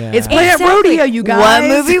playing? Yeah. It's playing at rodeo, you guys. What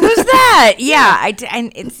movie was that? Yeah,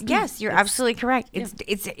 and it's yes, you're absolutely correct.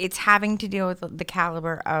 It's having to deal with the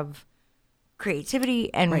caliber of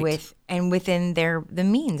creativity and within the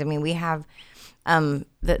means. I mean, we have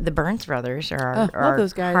the Burns brothers are our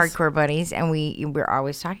those guys. hardcore buddies, and we're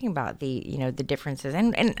always talking about the differences.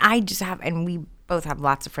 And we both have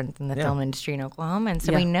lots of friends in the film industry in Oklahoma, and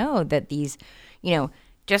so we know that these,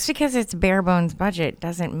 just because it's bare bones budget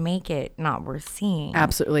doesn't make it not worth seeing.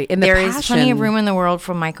 Absolutely. And there is plenty of room in the world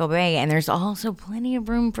for Michael Bay, and there's also plenty of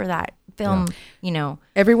room for that film.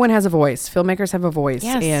 Everyone has a voice. Filmmakers have a voice.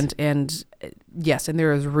 Yes. And yes, and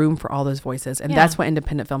there is room for all those voices. And that's what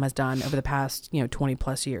independent film has done over the past, 20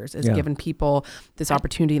 plus years, is given people this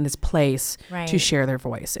opportunity in this place to share their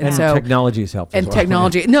voice. And so technology has helped. And as well.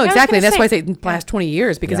 technology. No, exactly. That's why I say in the last 20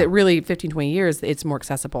 years, because it really, 15, 20 years, it's more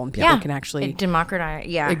accessible and people can actually. It democratized.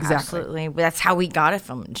 Yeah, exactly. Absolutely. That's how we got a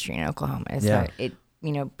film industry in Oklahoma, is that it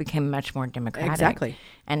became much more democratic. Exactly.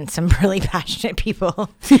 And some really passionate people.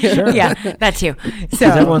 Sure. Yeah, that too. So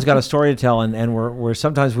everyone's got a story to tell, and we're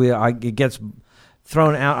sometimes it gets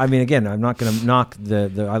thrown out. I mean, again, I'm not going to knock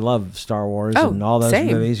the I love Star Wars and all those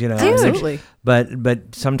movies, Absolutely.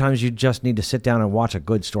 But sometimes you just need to sit down and watch a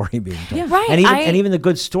good story being told. Yeah, right. And even the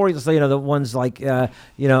good stories, the ones like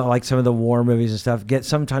like some of the war movies and stuff get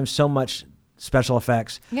sometimes so much special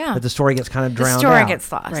effects that the story gets kind of drowned out. The story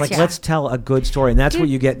gets lost. It's like, let's tell a good story. And that's what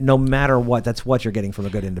you get no matter what. That's what you're getting from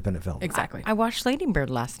a good independent film. Exactly. I watched Lady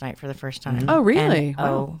Bird last night for the first time. Oh, really? And,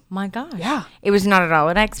 oh, my gosh. Yeah. It was not at all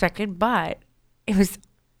what I expected, but it was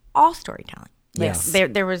all storytelling. Yes.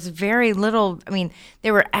 There was very little. I mean,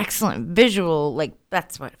 there were excellent visual,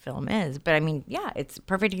 that's what film is. But I mean, it's a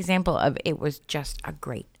perfect example of it was just a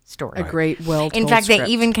great story. A great, well-told In fact, script.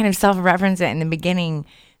 they even kind of self-reference it in the beginning.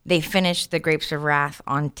 They finished The Grapes of Wrath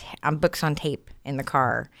on books on tape in the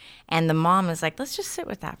car. And the mom is like, let's just sit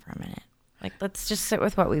with that for a minute. Like, let's just sit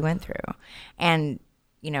with what we went through. And,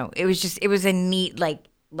 it was a neat,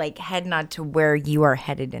 head nod to where you are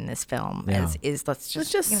headed in this film. Let's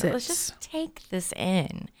just take this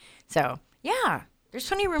in. So, there's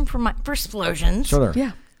plenty of room for explosions. Sure.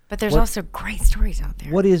 Yeah. But there's also great stories out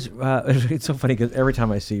there. What is, it's so funny because every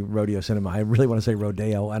time I see rodeo cinema, I really want to say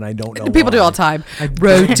rodeo, and I don't know People why. do all the time.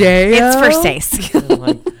 Rodeo? It's for Stace.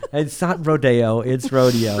 It's not rodeo, it's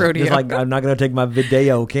rodeo. Rodeo. Just like I'm not going to take my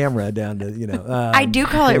video camera down to, I do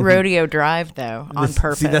call it Rodeo Drive, though, on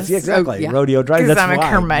purpose. See, that's exactly. Oh, yeah. Rodeo Drive. Because That's I'm a why.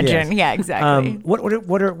 curmudgeon. Yes. Yeah, exactly.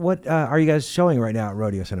 What are you guys showing right now at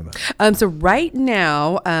Rodeo Cinema? So right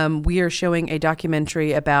now, we are showing a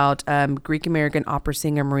documentary about Greek American opera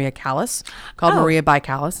singer Maria Callas called Maria by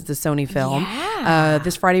Callas. It's a Sony film. Yeah.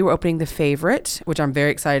 This Friday, we're opening The Favorite, which I'm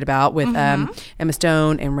very excited about, with Emma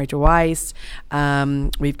Stone and Rachel Weisz.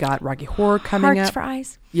 We've got Rocky Horror coming Hearts up. for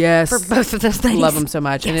Eyes. Yes. For both of those things. Love them so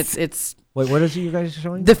much. Yes. And it's Wait, what is it you guys are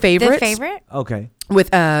showing? The Favorite. The Favorite? Okay. With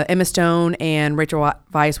Emma Stone and Rachel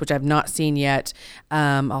Weisz, which I've not seen yet.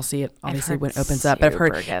 I'll see it obviously when it opens up. But I've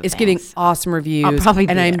heard super good it's getting things. awesome reviews. I'll probably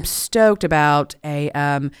be and I'm there. stoked about a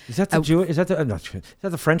Is that the Jew? Is that the? Not, is that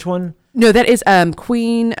the French one? no, that is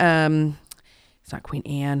Queen. It's not Queen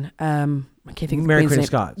Anne. I can't think of the Mary Queen's Queen of name.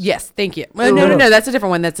 Scots. Yes, thank you. Well, no, that's a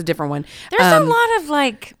different one. That's a different one. There's a lot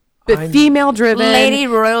of but female driven. lady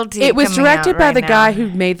royalty. It was coming directed out by right the now. guy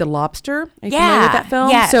who made The Lobster. Are you familiar with that film?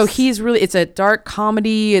 yes. So it's a dark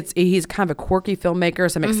comedy. He's kind of a quirky filmmaker.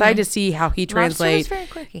 So I'm excited to see how he translates. Lobster is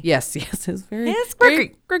very quirky. Yes, it's very It's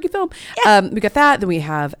very quirky film. We got that. Then we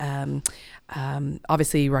have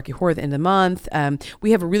obviously Rocky Horror at the end of the month.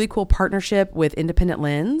 We have a really cool partnership with Independent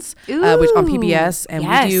Lens, which on PBS, and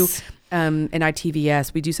we do. In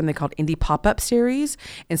ITVS, we do something called Indie Pop-Up Series.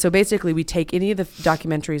 And so basically we take any of the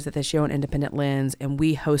documentaries that they show on Independent Lens and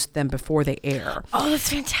we host them before they air. Oh, that's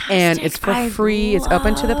fantastic. And it's for free. It's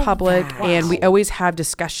open to the love public. that. And we always have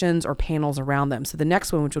discussions or panels around them. So the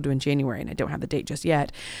next one, which we'll do in January, and I don't have the date just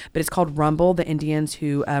yet, but it's called Rumble, the Indians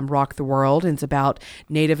Who Rock the World. And it's about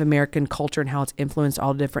Native American culture and how it's influenced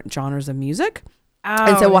all the different genres of music.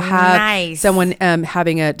 And so we'll have someone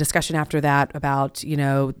having a discussion after that about,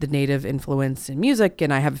 the Native influence in music.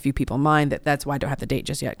 And I have a few people in mind that's why I don't have the date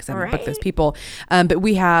just yet because I haven't booked those people. But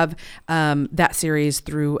we have that series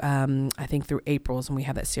through, I think through April's when we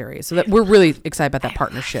have that series. So that we're really excited about that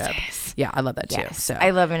partnership. Yeah, I love that too. Yes, So I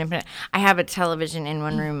love independent. I have a television in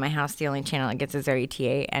one room in my house. The only channel it gets is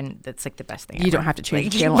RETA, and that's like the best thing. you don't have to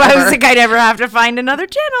change the channel. I was ever. like, I never have to find another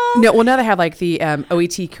channel. No, well now they have like the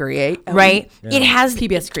OET Create, Right? It has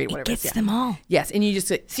PBS Create, whatever It it is, gets yeah. them all. Yes, and you just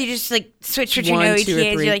So you just like switch between 1, 2, or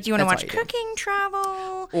OETAs. 3. You're like, do you want to That's watch all you do. cooking,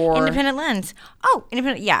 travel, Or- independent lens? Oh,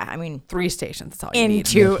 independent. Yeah, I mean, 3 stations. That's all you need.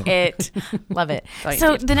 into it. Love it. all you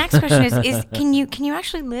So need. the next question is can you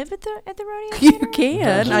actually live at the rodeo? You theater?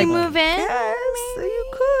 can. Can you move in? Yes, maybe? you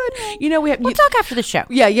could. You know, we have. We'll talk after the show.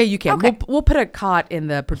 Yeah, you can. Okay. We'll put a cot in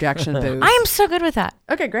the production booth. I am so good with that.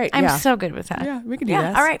 Okay, great. I'm yeah. so good with that. Yeah, we can do Yeah.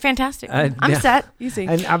 that. All right, fantastic. I'm yeah. set. Easy.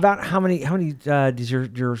 And about how many does your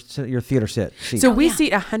theater sit? Seat? So we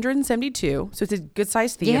seat 172. So it's a good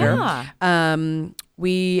sized theater. Yeah.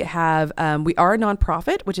 We have we are a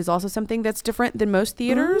nonprofit, which is also something that's different than most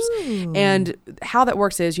theaters. Ooh. And how that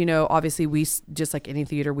works is, obviously just like any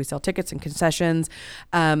theater, we sell tickets and concessions.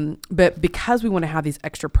 But because we want to have these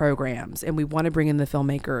extra programs and we want to bring in the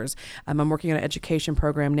filmmakers, I'm working on an education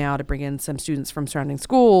program now to bring in some students from surrounding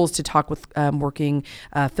schools to talk with working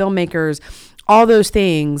filmmakers. All those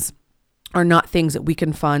things are not things that we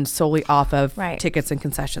can fund solely off of Right. tickets and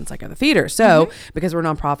concessions like other theaters. So because we're a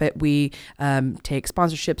nonprofit, we take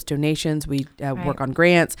sponsorships, donations, we work on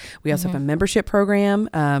grants. We also have a membership program,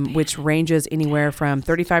 which ranges anywhere from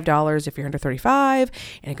 $35 if you're under 35,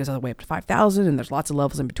 and it goes all the way up to $5,000, and there's lots of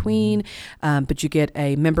levels in between. But you get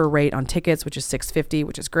a member rate on tickets, which is $6.50,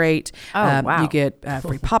 which is great. Oh, wow. You get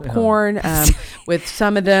free popcorn with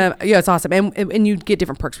some of them. Yeah, it's awesome. And you get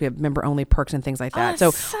different perks. We have member-only perks and things like that. Oh,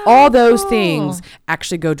 So so all those cool. things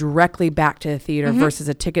actually go directly back to the theater versus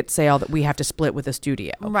a ticket sale that we have to split with the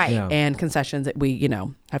studio. Right. Yeah. And concessions that we,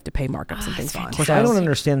 have to pay markups and things on. Of course, I don't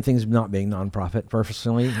understand things not being nonprofit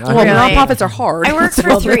personally. Well, Really? nonprofits are hard. I work for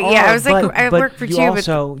Well, three. they Yeah, I are, was like, but- I but work for you two.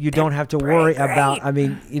 also you don't have to worry great. about. I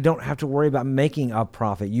mean, you don't have to worry about making a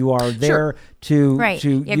profit. You are there to Right. to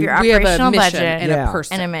You have your we have a operational mission budget and Yeah. a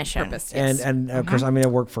person. and a mission. Purpose, and yes. and of course, I mean, I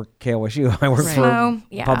work for KOSU. I work Right. for Oh,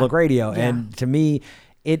 yeah. public radio, Yeah. and to me,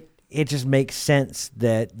 it just makes sense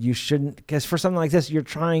that you shouldn't, because for something like this, you're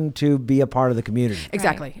trying to be a part of the community.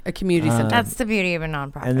 Exactly. A community center. That's the beauty of a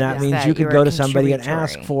nonprofit. And that is means that you could are go to somebody and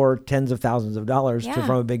ask contributory. for tens of thousands of dollars Yeah.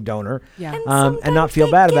 from a big donor, Yeah. and not sometimes feel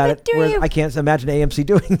they bad give about it it. to Whereas you. I can't imagine AMC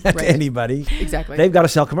doing that Right. to anybody. Exactly. They've got to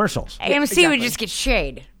sell commercials. AMC exactly. would just get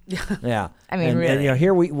shade. Yeah. I mean, and, really. And,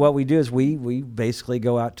 here what we do is we basically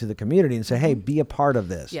go out to the community and say, hey, be a part of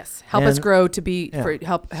this. Yes. Help us And- grow to be Yeah. for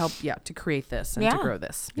help to create this and to Yeah. grow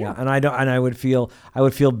this. Yeah, and I would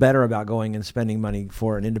feel better about going and spending money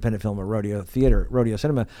for an independent film or rodeo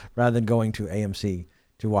cinema rather than going to AMC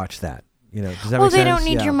to watch that. Does that Well, make sense? they don't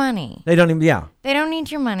need Yeah. your money. They don't even. Yeah. They don't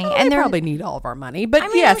need your money, And and they they're probably need all of our money, but I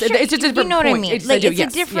mean, yes, I'm sure, it's just a different you know what I point. mean. It's, Like, they do, it's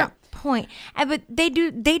yes, a different point. But they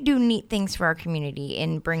do neat things for our community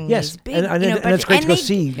and bring Yes, these big, and it's great to go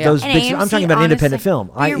see those and big. I'm AMC, talking about independent honestly- film.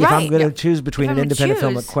 You're If I'm right. going to Yeah. choose between If an I'm gonna independent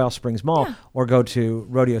film at choose- Quail Springs Mall Yeah. or go to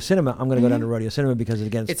Rodeo Cinema, I'm going to go down to Rodeo Cinema because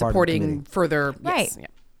again, It's part of the supporting community. further. Right. Yes, yeah.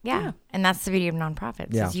 Yeah, and that's the beauty of nonprofits.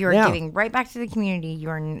 Yeah. Is you're Yeah. giving right back to the community. You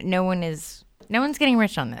are no one's getting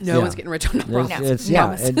rich on this. No Yeah. one's getting rich on nonprofits. It's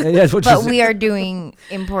No. that's what But you- we are doing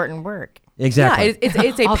important work. exactly. Yeah,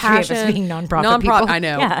 it's a All three of us passion. being nonprofit people. I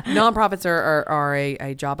know. Yeah. Nonprofits are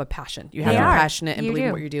a job of passion. You have They to be are. passionate and You believe in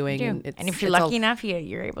do. what you're doing. You do. And, if you're lucky enough,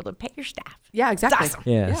 you're able to pay your staff. yeah, exactly.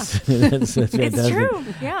 yes, that's It's fantastic. true.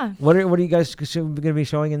 Yeah. What are you guys going to be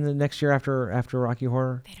showing in the next year after Rocky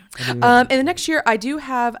Horror? And the next year, I do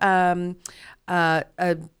have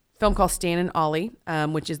a film called Stan and Ollie,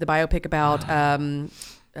 which is the biopic about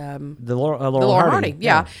the Laurel Laura Hardy. Hardy.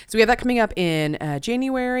 Yeah. So we have that coming up in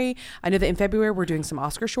January. I know that in February we're doing some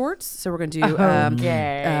Oscar shorts. So we're going to do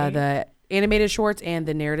Okay. the animated shorts and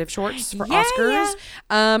the narrative shorts for Yeah, Oscars.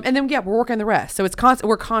 And then we're working on the rest. So it's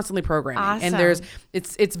we're constantly programming. And Awesome.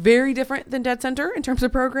 it's very different than Dead Center in terms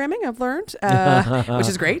of programming, I've learned, which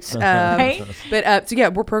is great. Right. But so yeah,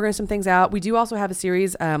 we're programming some things out. We do also have a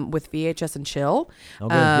series with VHS and Chill. Oh,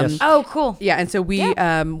 good. Yes. Oh, cool. Yeah, and so we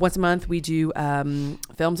once a month we do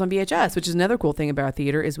films on VHS, which is another cool thing about our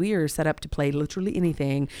theater is we are set up to play literally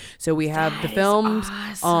anything. So we have the films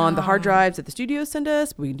on the hard drives that the studios send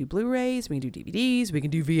us. We can do Blu-rays, we can do DVDs, we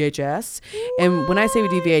can do VHS. And when I say we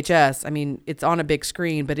do VHS, I mean it's on a big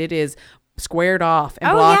screen, but it is squared off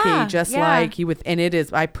and Oh, blocky, yeah, just yeah. like you would. And it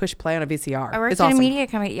is. I push play on a VCR. I worked It's in awesome. a media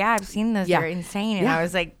company. Yeah, I've seen those. Yeah. They're insane. And Yeah. I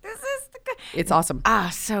was like, this is the good. It's awesome.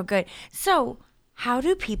 So good. So how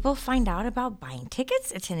do people find out about buying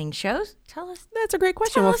tickets, attending shows? Tell us. That's a great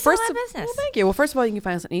question. Tell Well, us all first, that business. well, thank you. Well, first of all, you can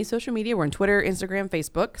find us on any social media. We're on Twitter, Instagram,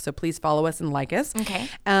 Facebook. So please follow us and like us. Okay.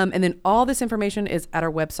 And then all this information is at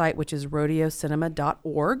our website, which is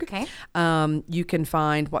rodeocinema.org. Okay. You can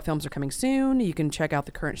find what films are coming soon. You can check out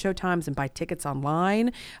the current show times and buy tickets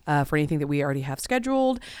online for anything that we already have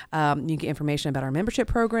scheduled. You can get information about our membership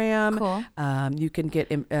program. Cool. You can get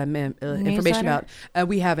information about.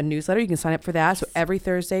 We have a newsletter. You can sign up for that. So every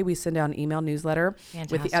Thursday we send out an email newsletter with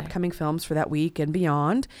the Fantastic. upcoming films for that week and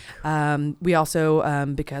beyond. We also,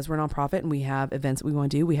 because we're a nonprofit and we have events that we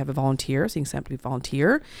want to do, we have a volunteer, so you can sign up to be a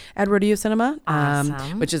volunteer at Rodeo Cinema,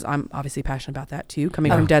 Awesome. which is, I'm obviously passionate about that too.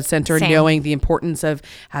 Coming from Dead Center, same. knowing the importance of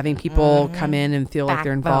having people come in and feel like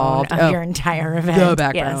they're Backbone involved. of your entire event. The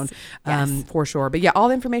background, Yes. for sure. But yeah, all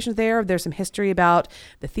the information's there. There's some history about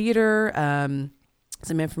the theater,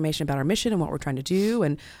 some information about our mission and what we're trying to do,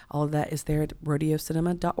 and all of that is there at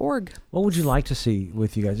rodeocinema.org. What would you like to see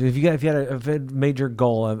with you guys? If you had a major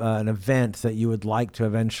goal, an event that you would like to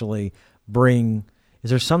eventually bring, is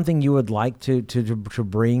there something you would like to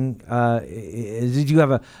bring? Did you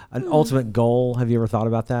have an ultimate goal? Have you ever thought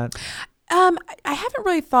about that? I haven't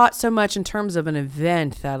really thought so much in terms of an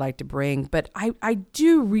event that I'd like to bring, but I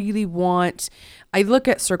do really want, I look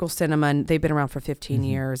at Circle Cinema, and they've been around for 15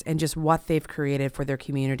 years, and just what they've created for their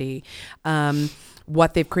community,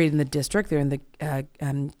 what they've created in the district. They're in the, I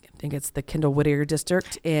think it's the Kendall Whittier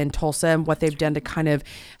district in Tulsa, and what they've done to kind of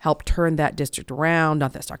help turn that district around.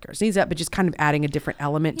 Not that Stockyards needs that, but just kind of adding a different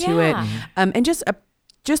element to it. And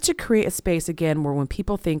just to create a space again where when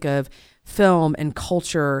people think of film and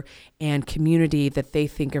culture and community, that they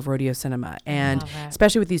think of Rodeo Cinema. And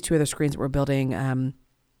especially with these two other screens that we're building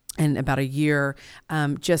in about a year,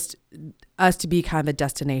 just us to be kind of a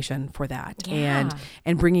destination for that, and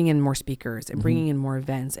bringing in more speakers and bringing in more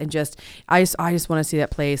events, and just I just want to see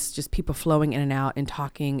that place, just people flowing in and out and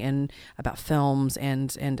talking and about films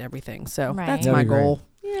and everything. So that's That'd my be great. goal.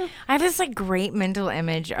 I have this like great mental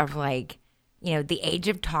image of like, you know, the age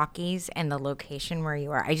of talkies and the location where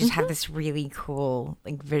you are. I just have this really cool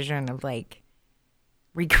like vision of like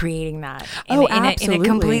recreating that in a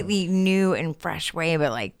completely new and fresh way,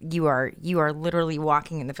 but like you are literally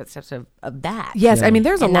walking in the footsteps of that. Yes, I mean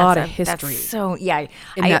there's a And lot that's of history. So yeah,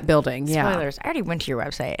 in that building. Yeah. Spoilers. I already went to your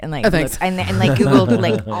website and like thanks. looked, and like Googled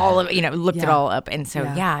like all of looked it Yeah. all up, and so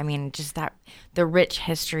Yeah. I mean just that the rich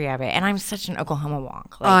history of it. And I'm such an Oklahoma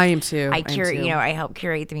wonk. Like, I am too. I curate, I help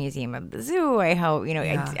curate the museum of the zoo. I help,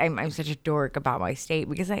 Yeah. I'm such a dork about my state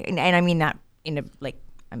because and I mean that in a like.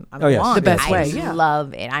 I'm Oh, yes. wonk. The best I way, yeah.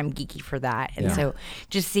 love it. I'm geeky for that, and Yeah. so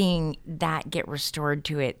just seeing that get restored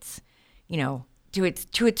to its, to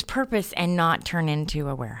its purpose and not turn into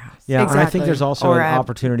a warehouse. Yeah, and I think Exactly. there's also or an a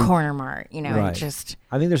opportunity. corner mart. It Right. just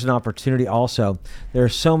I think there's an opportunity also. There are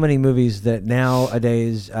so many movies that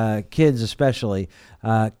nowadays, kids especially,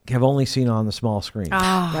 have only seen on the small screen.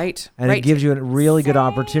 Right. And it gives you a really good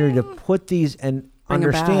opportunity to put these and Bring 'em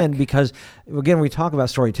understand, back. because, again, we talk about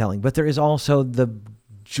storytelling, but there is also the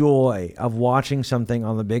joy of watching something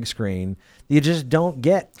on the big screen that you just don't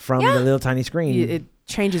get from the little tiny screen. It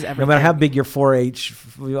changes everything. no matter how big your 4H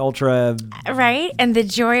ultra. right, and the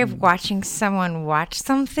joy of watching someone watch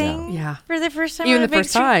something Yeah. for the first time. Even on a the big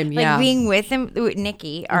first screen. time, yeah. Like being with him, with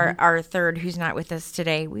Nikki, our third, who's not with us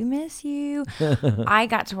today. We miss you. I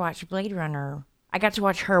got to watch Blade Runner. I got to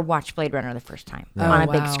watch her watch Blade Runner the first time on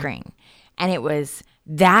a big wow. screen, and it was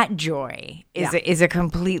that joy is a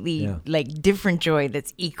completely like different joy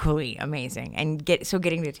that's equally amazing. And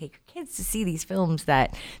getting to take your kids to see these films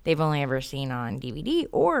that they've only ever seen on DVD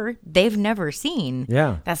or they've never seen.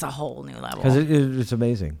 Yeah. That's a whole new level. Because it's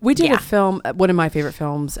amazing. We did Yeah. a film, one of my favorite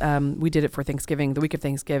films. We did it for Thanksgiving. The week of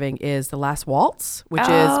Thanksgiving is The Last Waltz, which is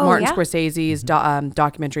Martin yeah. Scorsese's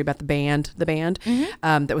documentary about the band,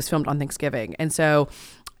 that was filmed on Thanksgiving. And so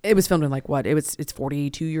it was filmed in it's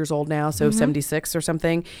 42 years old now, so 76 or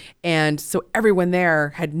something. And so everyone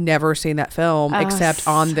there had never seen that film except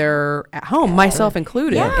on their at home, myself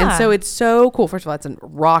included. Yeah. And so it's so cool. First of all, it's a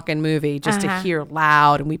rockin' movie just to hear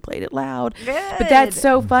loud, and we played it loud. But that's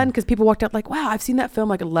so fun because people walked out like, wow, I've seen that film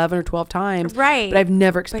like 11 or 12 times. Right. But I've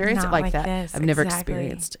never experienced it not like like that. this. I've never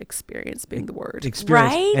Exactly. experienced being the word.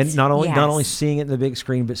 Experience. Right? And not only Yes. seeing it in the big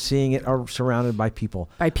screen, but seeing it surrounded by people.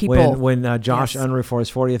 By people. When Josh Yes. Unruh for his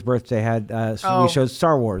 40th birthday had we showed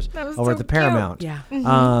Star Wars was over so at the Paramount. cute.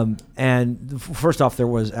 Yeah. And first off, there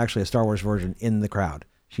was actually a Star Wars version in the crowd.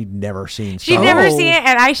 She'd never seen Star She'd Wars. never seen it,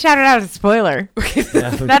 and I shouted out a spoiler.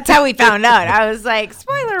 That's how we found out. I was like,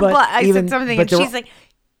 spoiler, But I even- said something, but and there she's were- like,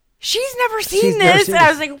 she's never seen She's never this. seen And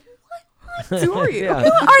I this. was like, Who are you?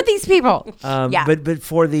 Who are these people? Yeah. But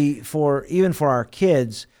for even for our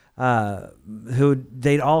kids, who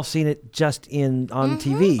they'd all seen it just on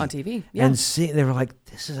TV. On TV, yeah. And they were like,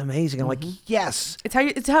 "This is amazing." I'm like, "Yes." It's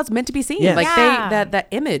how it's meant to be seen. Yes. Like Yeah. that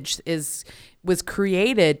image was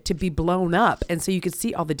created to be blown up, and so you could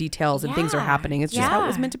see all the details and things are Yeah. happening. It's just how it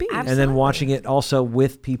was Yeah. meant to be. And then watching it also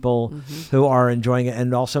with people who are enjoying it,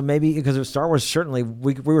 and also maybe because of Star Wars, certainly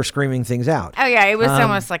we were screaming things out. Oh yeah, it was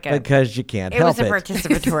almost like a. because you can't It help was a it.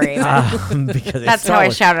 participatory event. Because it's That's Star how I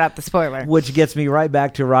Wars. shouted out the spoiler. Which gets me right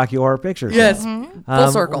back to Rocky Horror Picture Show. Yes,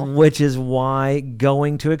 full circle. Which is why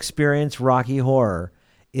going to experience Rocky Horror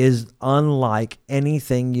is unlike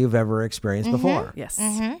anything you've ever experienced before. Yes.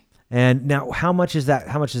 And now, how much is that?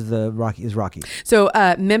 How much is the Rocky? Is Rocky? So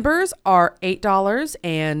members are $8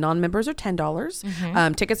 and non-members are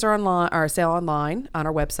 $10. Tickets are sale online on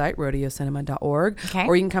our website, rodeocinema.org, Okay.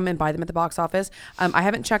 or you can come and buy them at the box office. I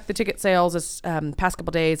haven't checked the ticket sales this past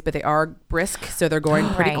couple days, but they are brisk, so they're going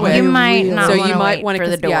pretty Right. quick. You might not so wanna you might wait want for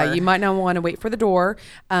the Yeah, door. you might not want to wait for the door.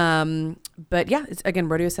 But yeah, it's again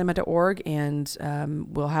rodeocinema.org, and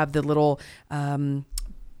we'll have the little.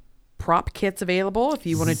 Prop kits available. If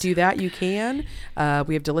you want to do that, you can.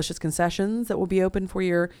 We have delicious concessions that will be open for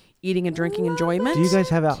your eating and drinking enjoyment. Do you guys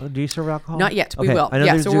have? Do you serve alcohol? Not yet. We Okay. will. I know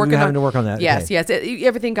yeah, there's so we're working having to work on that. Yes, Okay. yes.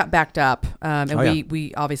 Everything got backed up, and Oh, yeah.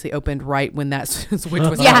 we obviously opened right when that switch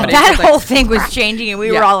was Yeah, happening. that It's like, whole thing was changing, and we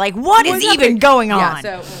were Yeah. all like, "What is what's even happening? going on?"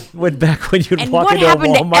 Yeah, so When back when you'd And walk what into a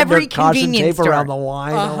happened to Walmart, every there's caution convenience tape around store? the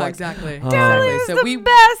wine. I'm like, exactly. It Exactly. was So the we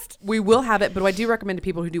best. we will have it, but what I do recommend to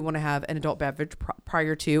people who do want to have an adult beverage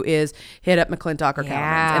prior to is hit up McClintock or Cattleman's,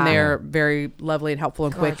 Yeah. and they're very lovely and helpful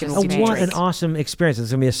and quick. And Gorgeous will Oh, give you what drinks. an awesome experience.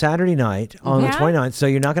 It's going to be a Saturday night on the Yeah. 29th, so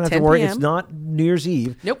you're not going to have to 10 worry. p.m. It's not New Year's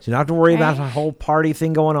Eve. Nope. So you don't have to worry about Right. a whole party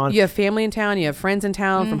thing going on. You have family in town. You have friends in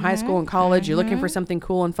town from high school and college. You're looking for something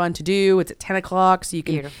cool and fun to do. It's at 10 o'clock, so you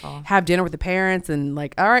can Beautiful. have dinner with the parents and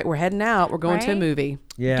like, all right, we're heading out. We're going to a Right? movie.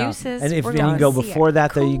 Yeah. Deuces, And if we're you can done. go See before it.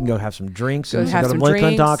 that, though, you can go have some drinks Go and have go to some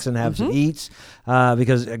McClintock's drinks. and have some eats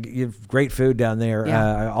because you have great food down there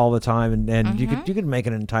Yeah. all the time, and you could make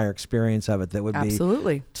an entire experience of it that would be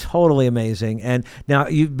Absolutely. totally amazing. And now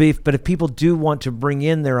but if people do want to bring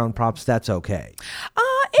in their own props, that's okay.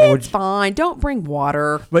 It's fine. Don't bring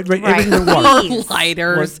water. But Right. everything in water. Please.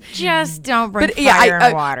 Lighters. Just don't bring But yeah, fire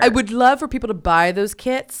and water. I would love for people to buy those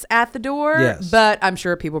kits at the door. Yes. But I'm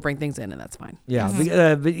sure people bring things in, and that's fine. Yeah,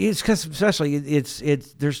 but it's because especially it's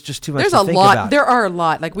there's just too much. There's to a think lot. about. There are a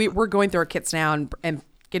lot. Like we're going through our kits now and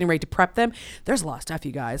getting ready to prep them. There's a lot of stuff,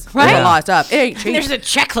 you guys. Right. There's a lot of stuff. It ain't cheap. There's a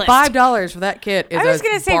checklist. $5 for that kit is I was a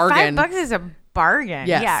gonna say bargain. $5 is a bargain.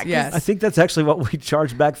 Yes, Yeah, 'cause yes. I think that's actually what we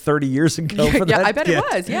charged back 30 years ago for Yeah, that. I bet it kit.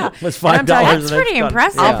 was, yeah. was And I'm $5. telling you, and that's it's pretty done.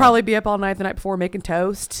 impressive. I'll Yeah. probably be up all night the night before making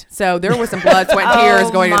toast. So there was some blood, sweat, and tears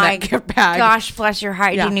Oh going in my that gift bag. Gosh, bless your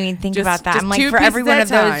heart. Yeah. I didn't even think Just- about that. just I'm like, 2 for every pieces one at of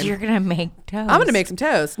a those, time. you're gonna make toast. I'm gonna make some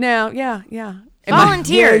toast now. Yeah. Am I-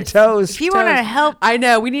 volunteers. Yay, toast. If you want to Toast. help, I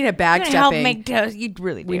know we need a bag you help stuffing. make toast. You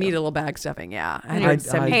really do. We need a little bag stuffing. Yeah. I-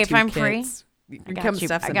 172 Hey, if I'm free, kids. You I got come you.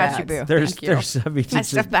 stuff I some got you, bags. boo. There's, Thank you. there's, I mean, I it's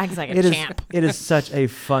stuff just- bags like a it is- champ. It is such a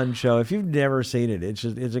fun show. If you've never seen it, it's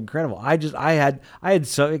incredible. I had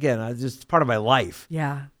so again, just part of my life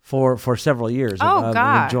Yeah. for several years. Oh of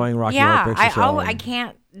God, enjoying Rocky yeah. Horror Picture Show. I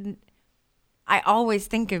can't. I always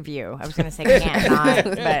think of you. I was gonna say can't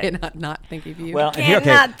not, but not think of you. Well, Can't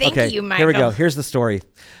not thank you, Here we Michael. go. Here's the story.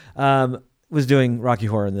 Was doing Rocky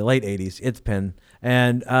Horror in the late 80s. It's Penn.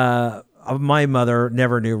 And my mother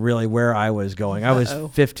never knew really where I was going. I was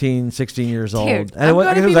 15, 16 years old. Dude, And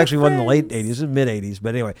I guess it was actually one in the late friends. 80s, it was mid 80s. But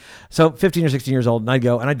anyway, so 15 or 16 years old, and I'd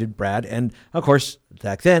go, and I did Brad. And of course,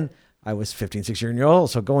 back then, I was 15, 16 years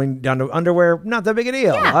old. So going down to underwear, not that big a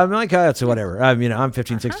deal. Yeah. I'm like, oh, so whatever. I'm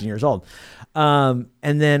 15, 16 years old. And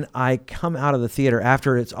then I come out of the theater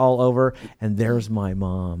after it's all over, and there's my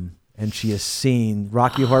mom. And she has seen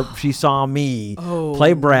Rocky Horror. She saw me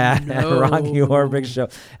play Brad at Rocky Horror Picture Show.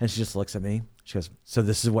 And she just looks at me. She goes, so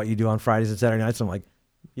this is what you do on Fridays and Saturday nights? I'm like,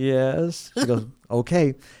 yes. She goes,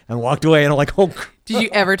 okay. And walked away. And I'm like, oh. Did you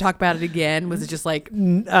ever talk about it again? Was it just like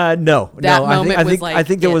No. That moment I was think, like I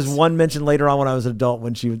think there was it. one mention later on when I was an adult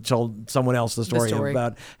when she told someone else the story.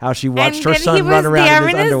 About how she watched and her then son he was run around there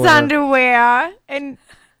in his underwear, and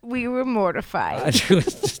we were mortified. She was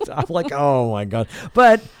just, I'm like, oh my God.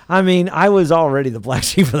 But I mean, I was already the black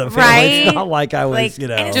sheep of the family. Right? It's not like I was, Like, you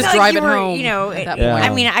know. and it's Just not like drive you it were, home You know, at that Yeah.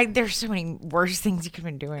 point. I mean, there's so many worse things you could have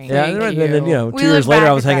been doing. Yeah, Thank and then, you. 2 We years look later, I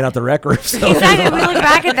back was at hanging that. out the rec room. So. Exactly. We look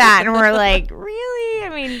back at that and we're like, really? I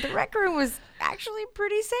mean, the rec room was actually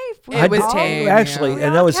pretty safe. We It was all- tame, Actually, We and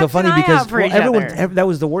all that was so kept an funny eye because out for each everyone, other. that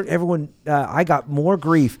was the word. Everyone, I got more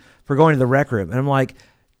grief for going to the rec room, and I'm like,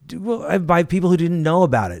 by people who didn't know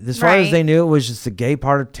about it. As far as Right. they knew, it was just the gay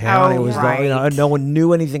part of town. Oh, It was right. no one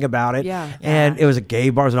knew anything about it. Yeah. And it was a gay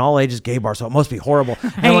bar, it was an all ages gay bar, so it must be horrible.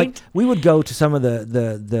 And like Right. we would go to some of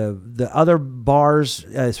the other bars,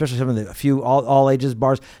 especially some of the few all ages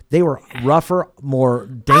bars. They were rougher, more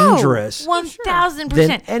dangerous. 1,000%.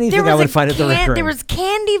 than anything There was I would a find at the Rec Room. There was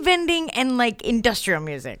candy vending and like industrial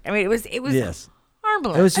music. I mean, it was Yes.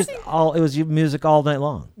 horrible. It was just it was music all night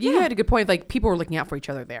long. You had a good point. Like people were looking out for each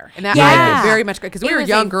other there, and that Yeah. I very much because we It were was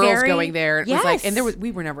young a girls very- going there. It was like, and Yes.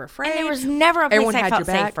 we were never afraid. And there was never a place Everyone I had felt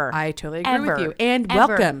your back. safer. I totally agree Ever. with you, and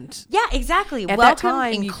Ever. welcomed. Yeah, exactly. At that Welcome,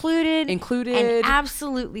 time, you- included, included. and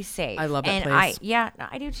absolutely safe. I love that and place.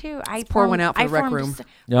 I do too. pour one out for the Rec Room.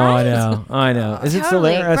 No, I know. Is it still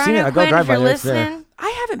Totally. there? I've seen it. I go Brian drive by O'Quinn, there. if It's you're there. I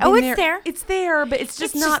haven't been Oh, it's there. there. It's there, but it's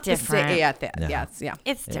just It's not just the same. different. Yeah, that. No. Yeah,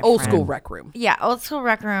 It's different. old school Rec Room. Yeah, old school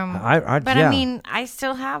Rec Room. But yeah. I mean, I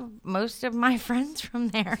still have most of my friends from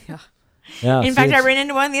there. Yeah, In see, fact, I it's- ran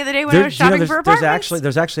into one the other day when I was you know, shopping for apartments.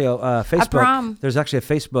 there's actually a Facebook. prom. There's actually a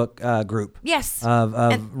Facebook group Yes. of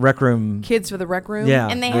Rec Room. Kids for the Rec Room. Yeah,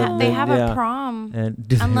 And they yeah, have yeah. a prom. And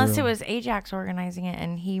do they Unless it really? was Ajax organizing it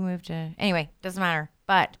and he moved to. Anyway, doesn't matter.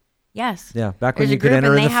 But yes. Yeah, back when There's you a could group enter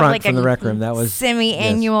and in they the have, front like, from the a Rec Room. That was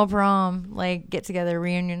semi-annual prom, like get together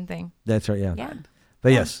reunion thing. That's right. Yeah. Yeah.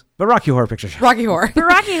 But yes, but Rocky Horror Picture Show. Rocky Horror. The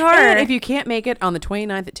Rocky Horror. And if you can't make it on the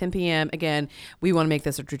 29th at 10 p.m., again, we want to make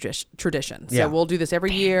this a tradition. So Yeah. we'll do this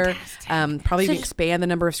every year. Probably So- expand the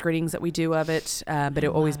number of screenings that we do of it, but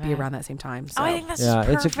it'll always be around that same time. So. Oh, I think that's Yeah,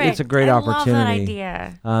 it's perfect. a great I opportunity. Love that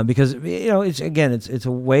idea. Because it's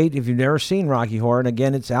a way if you've never seen Rocky Horror, and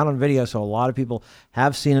again it's out on video, so a lot of people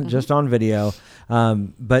have seen it just on video.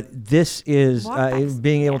 But this is Walkbacks,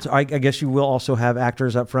 being able to. I guess you will also have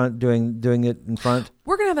actors up front doing it in front.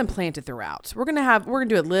 We're gonna have them planted throughout. We're gonna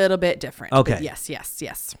do it a little bit different. Okay. But yes.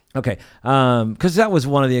 Okay, because that was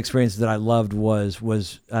one of the experiences that I loved was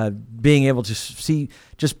being able to see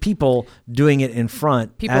just people doing it in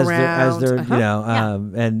front People as around. they're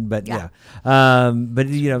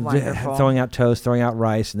Wonderful. throwing out toast, throwing out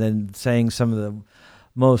rice, and then saying some of the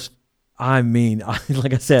most. I mean,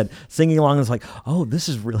 like I said, singing along is like, oh, this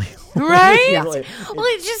is really Right? Yeah. Well,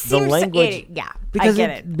 it just The seems language- I get it. because I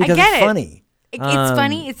get it's it. funny. It's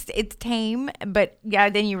funny. It's tame, but yeah.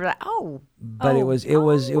 Then you were like, But it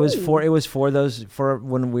was for those for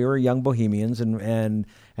when we were young bohemians and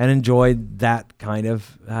enjoyed that kind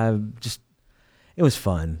of just. It was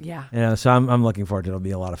fun. Yeah. So I'm looking forward to it. It'll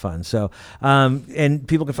be a lot of fun. So, and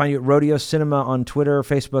people can find you at Rodeo Cinema on Twitter,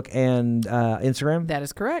 Facebook, and Instagram. That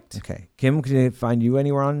is correct. Okay. Kim, can they find you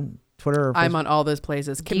anywhere on Twitter or Facebook? I'm on all those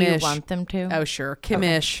places. do you Kimish. want them to? Oh, sure.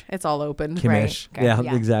 Kimish. It's all open. Kimish. Right. Okay. Yeah,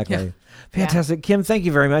 Yeah. exactly. Yeah. Fantastic. Kim, thank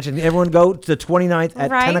you very much. And everyone go to the 29th at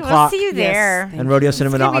 10 o'clock. We'll see you there. Yes. and It's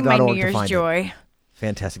gonna be my RodeoCinema.org New to Year's find it. joy.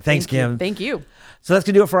 Fantastic. Thanks, Kim. Thank you. So that's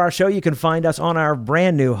going to do it for our show. You can find us on our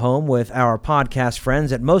brand new home with our podcast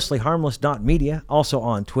friends at mostlyharmless.media, also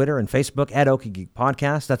on Twitter and Facebook at Okie Geek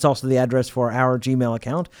Podcast. That's also the address for our Gmail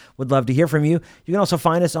account. Would love to hear from you. You can also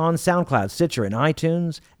find us on SoundCloud, Stitcher, and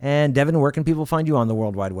iTunes. And Devin, where can people find you on the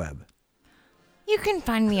World Wide Web? You can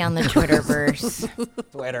find me on the Twitterverse.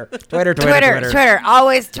 Twitter.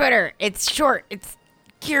 Always Twitter. It's short. It's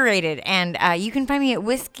curated, and you can find me at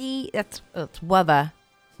Whiskey. It's Wubba.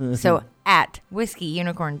 So at Whiskey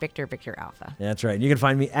Unicorn Victor Alpha. That's right. You can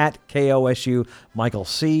find me at KOSU Michael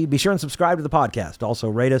C. Be sure and subscribe to the podcast. Also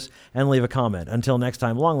rate us and leave a comment. Until next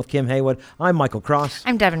time, along with Kim Haywood, I'm Michael Cross.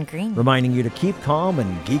 I'm Devin Green. Reminding you to keep calm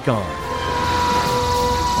and geek on.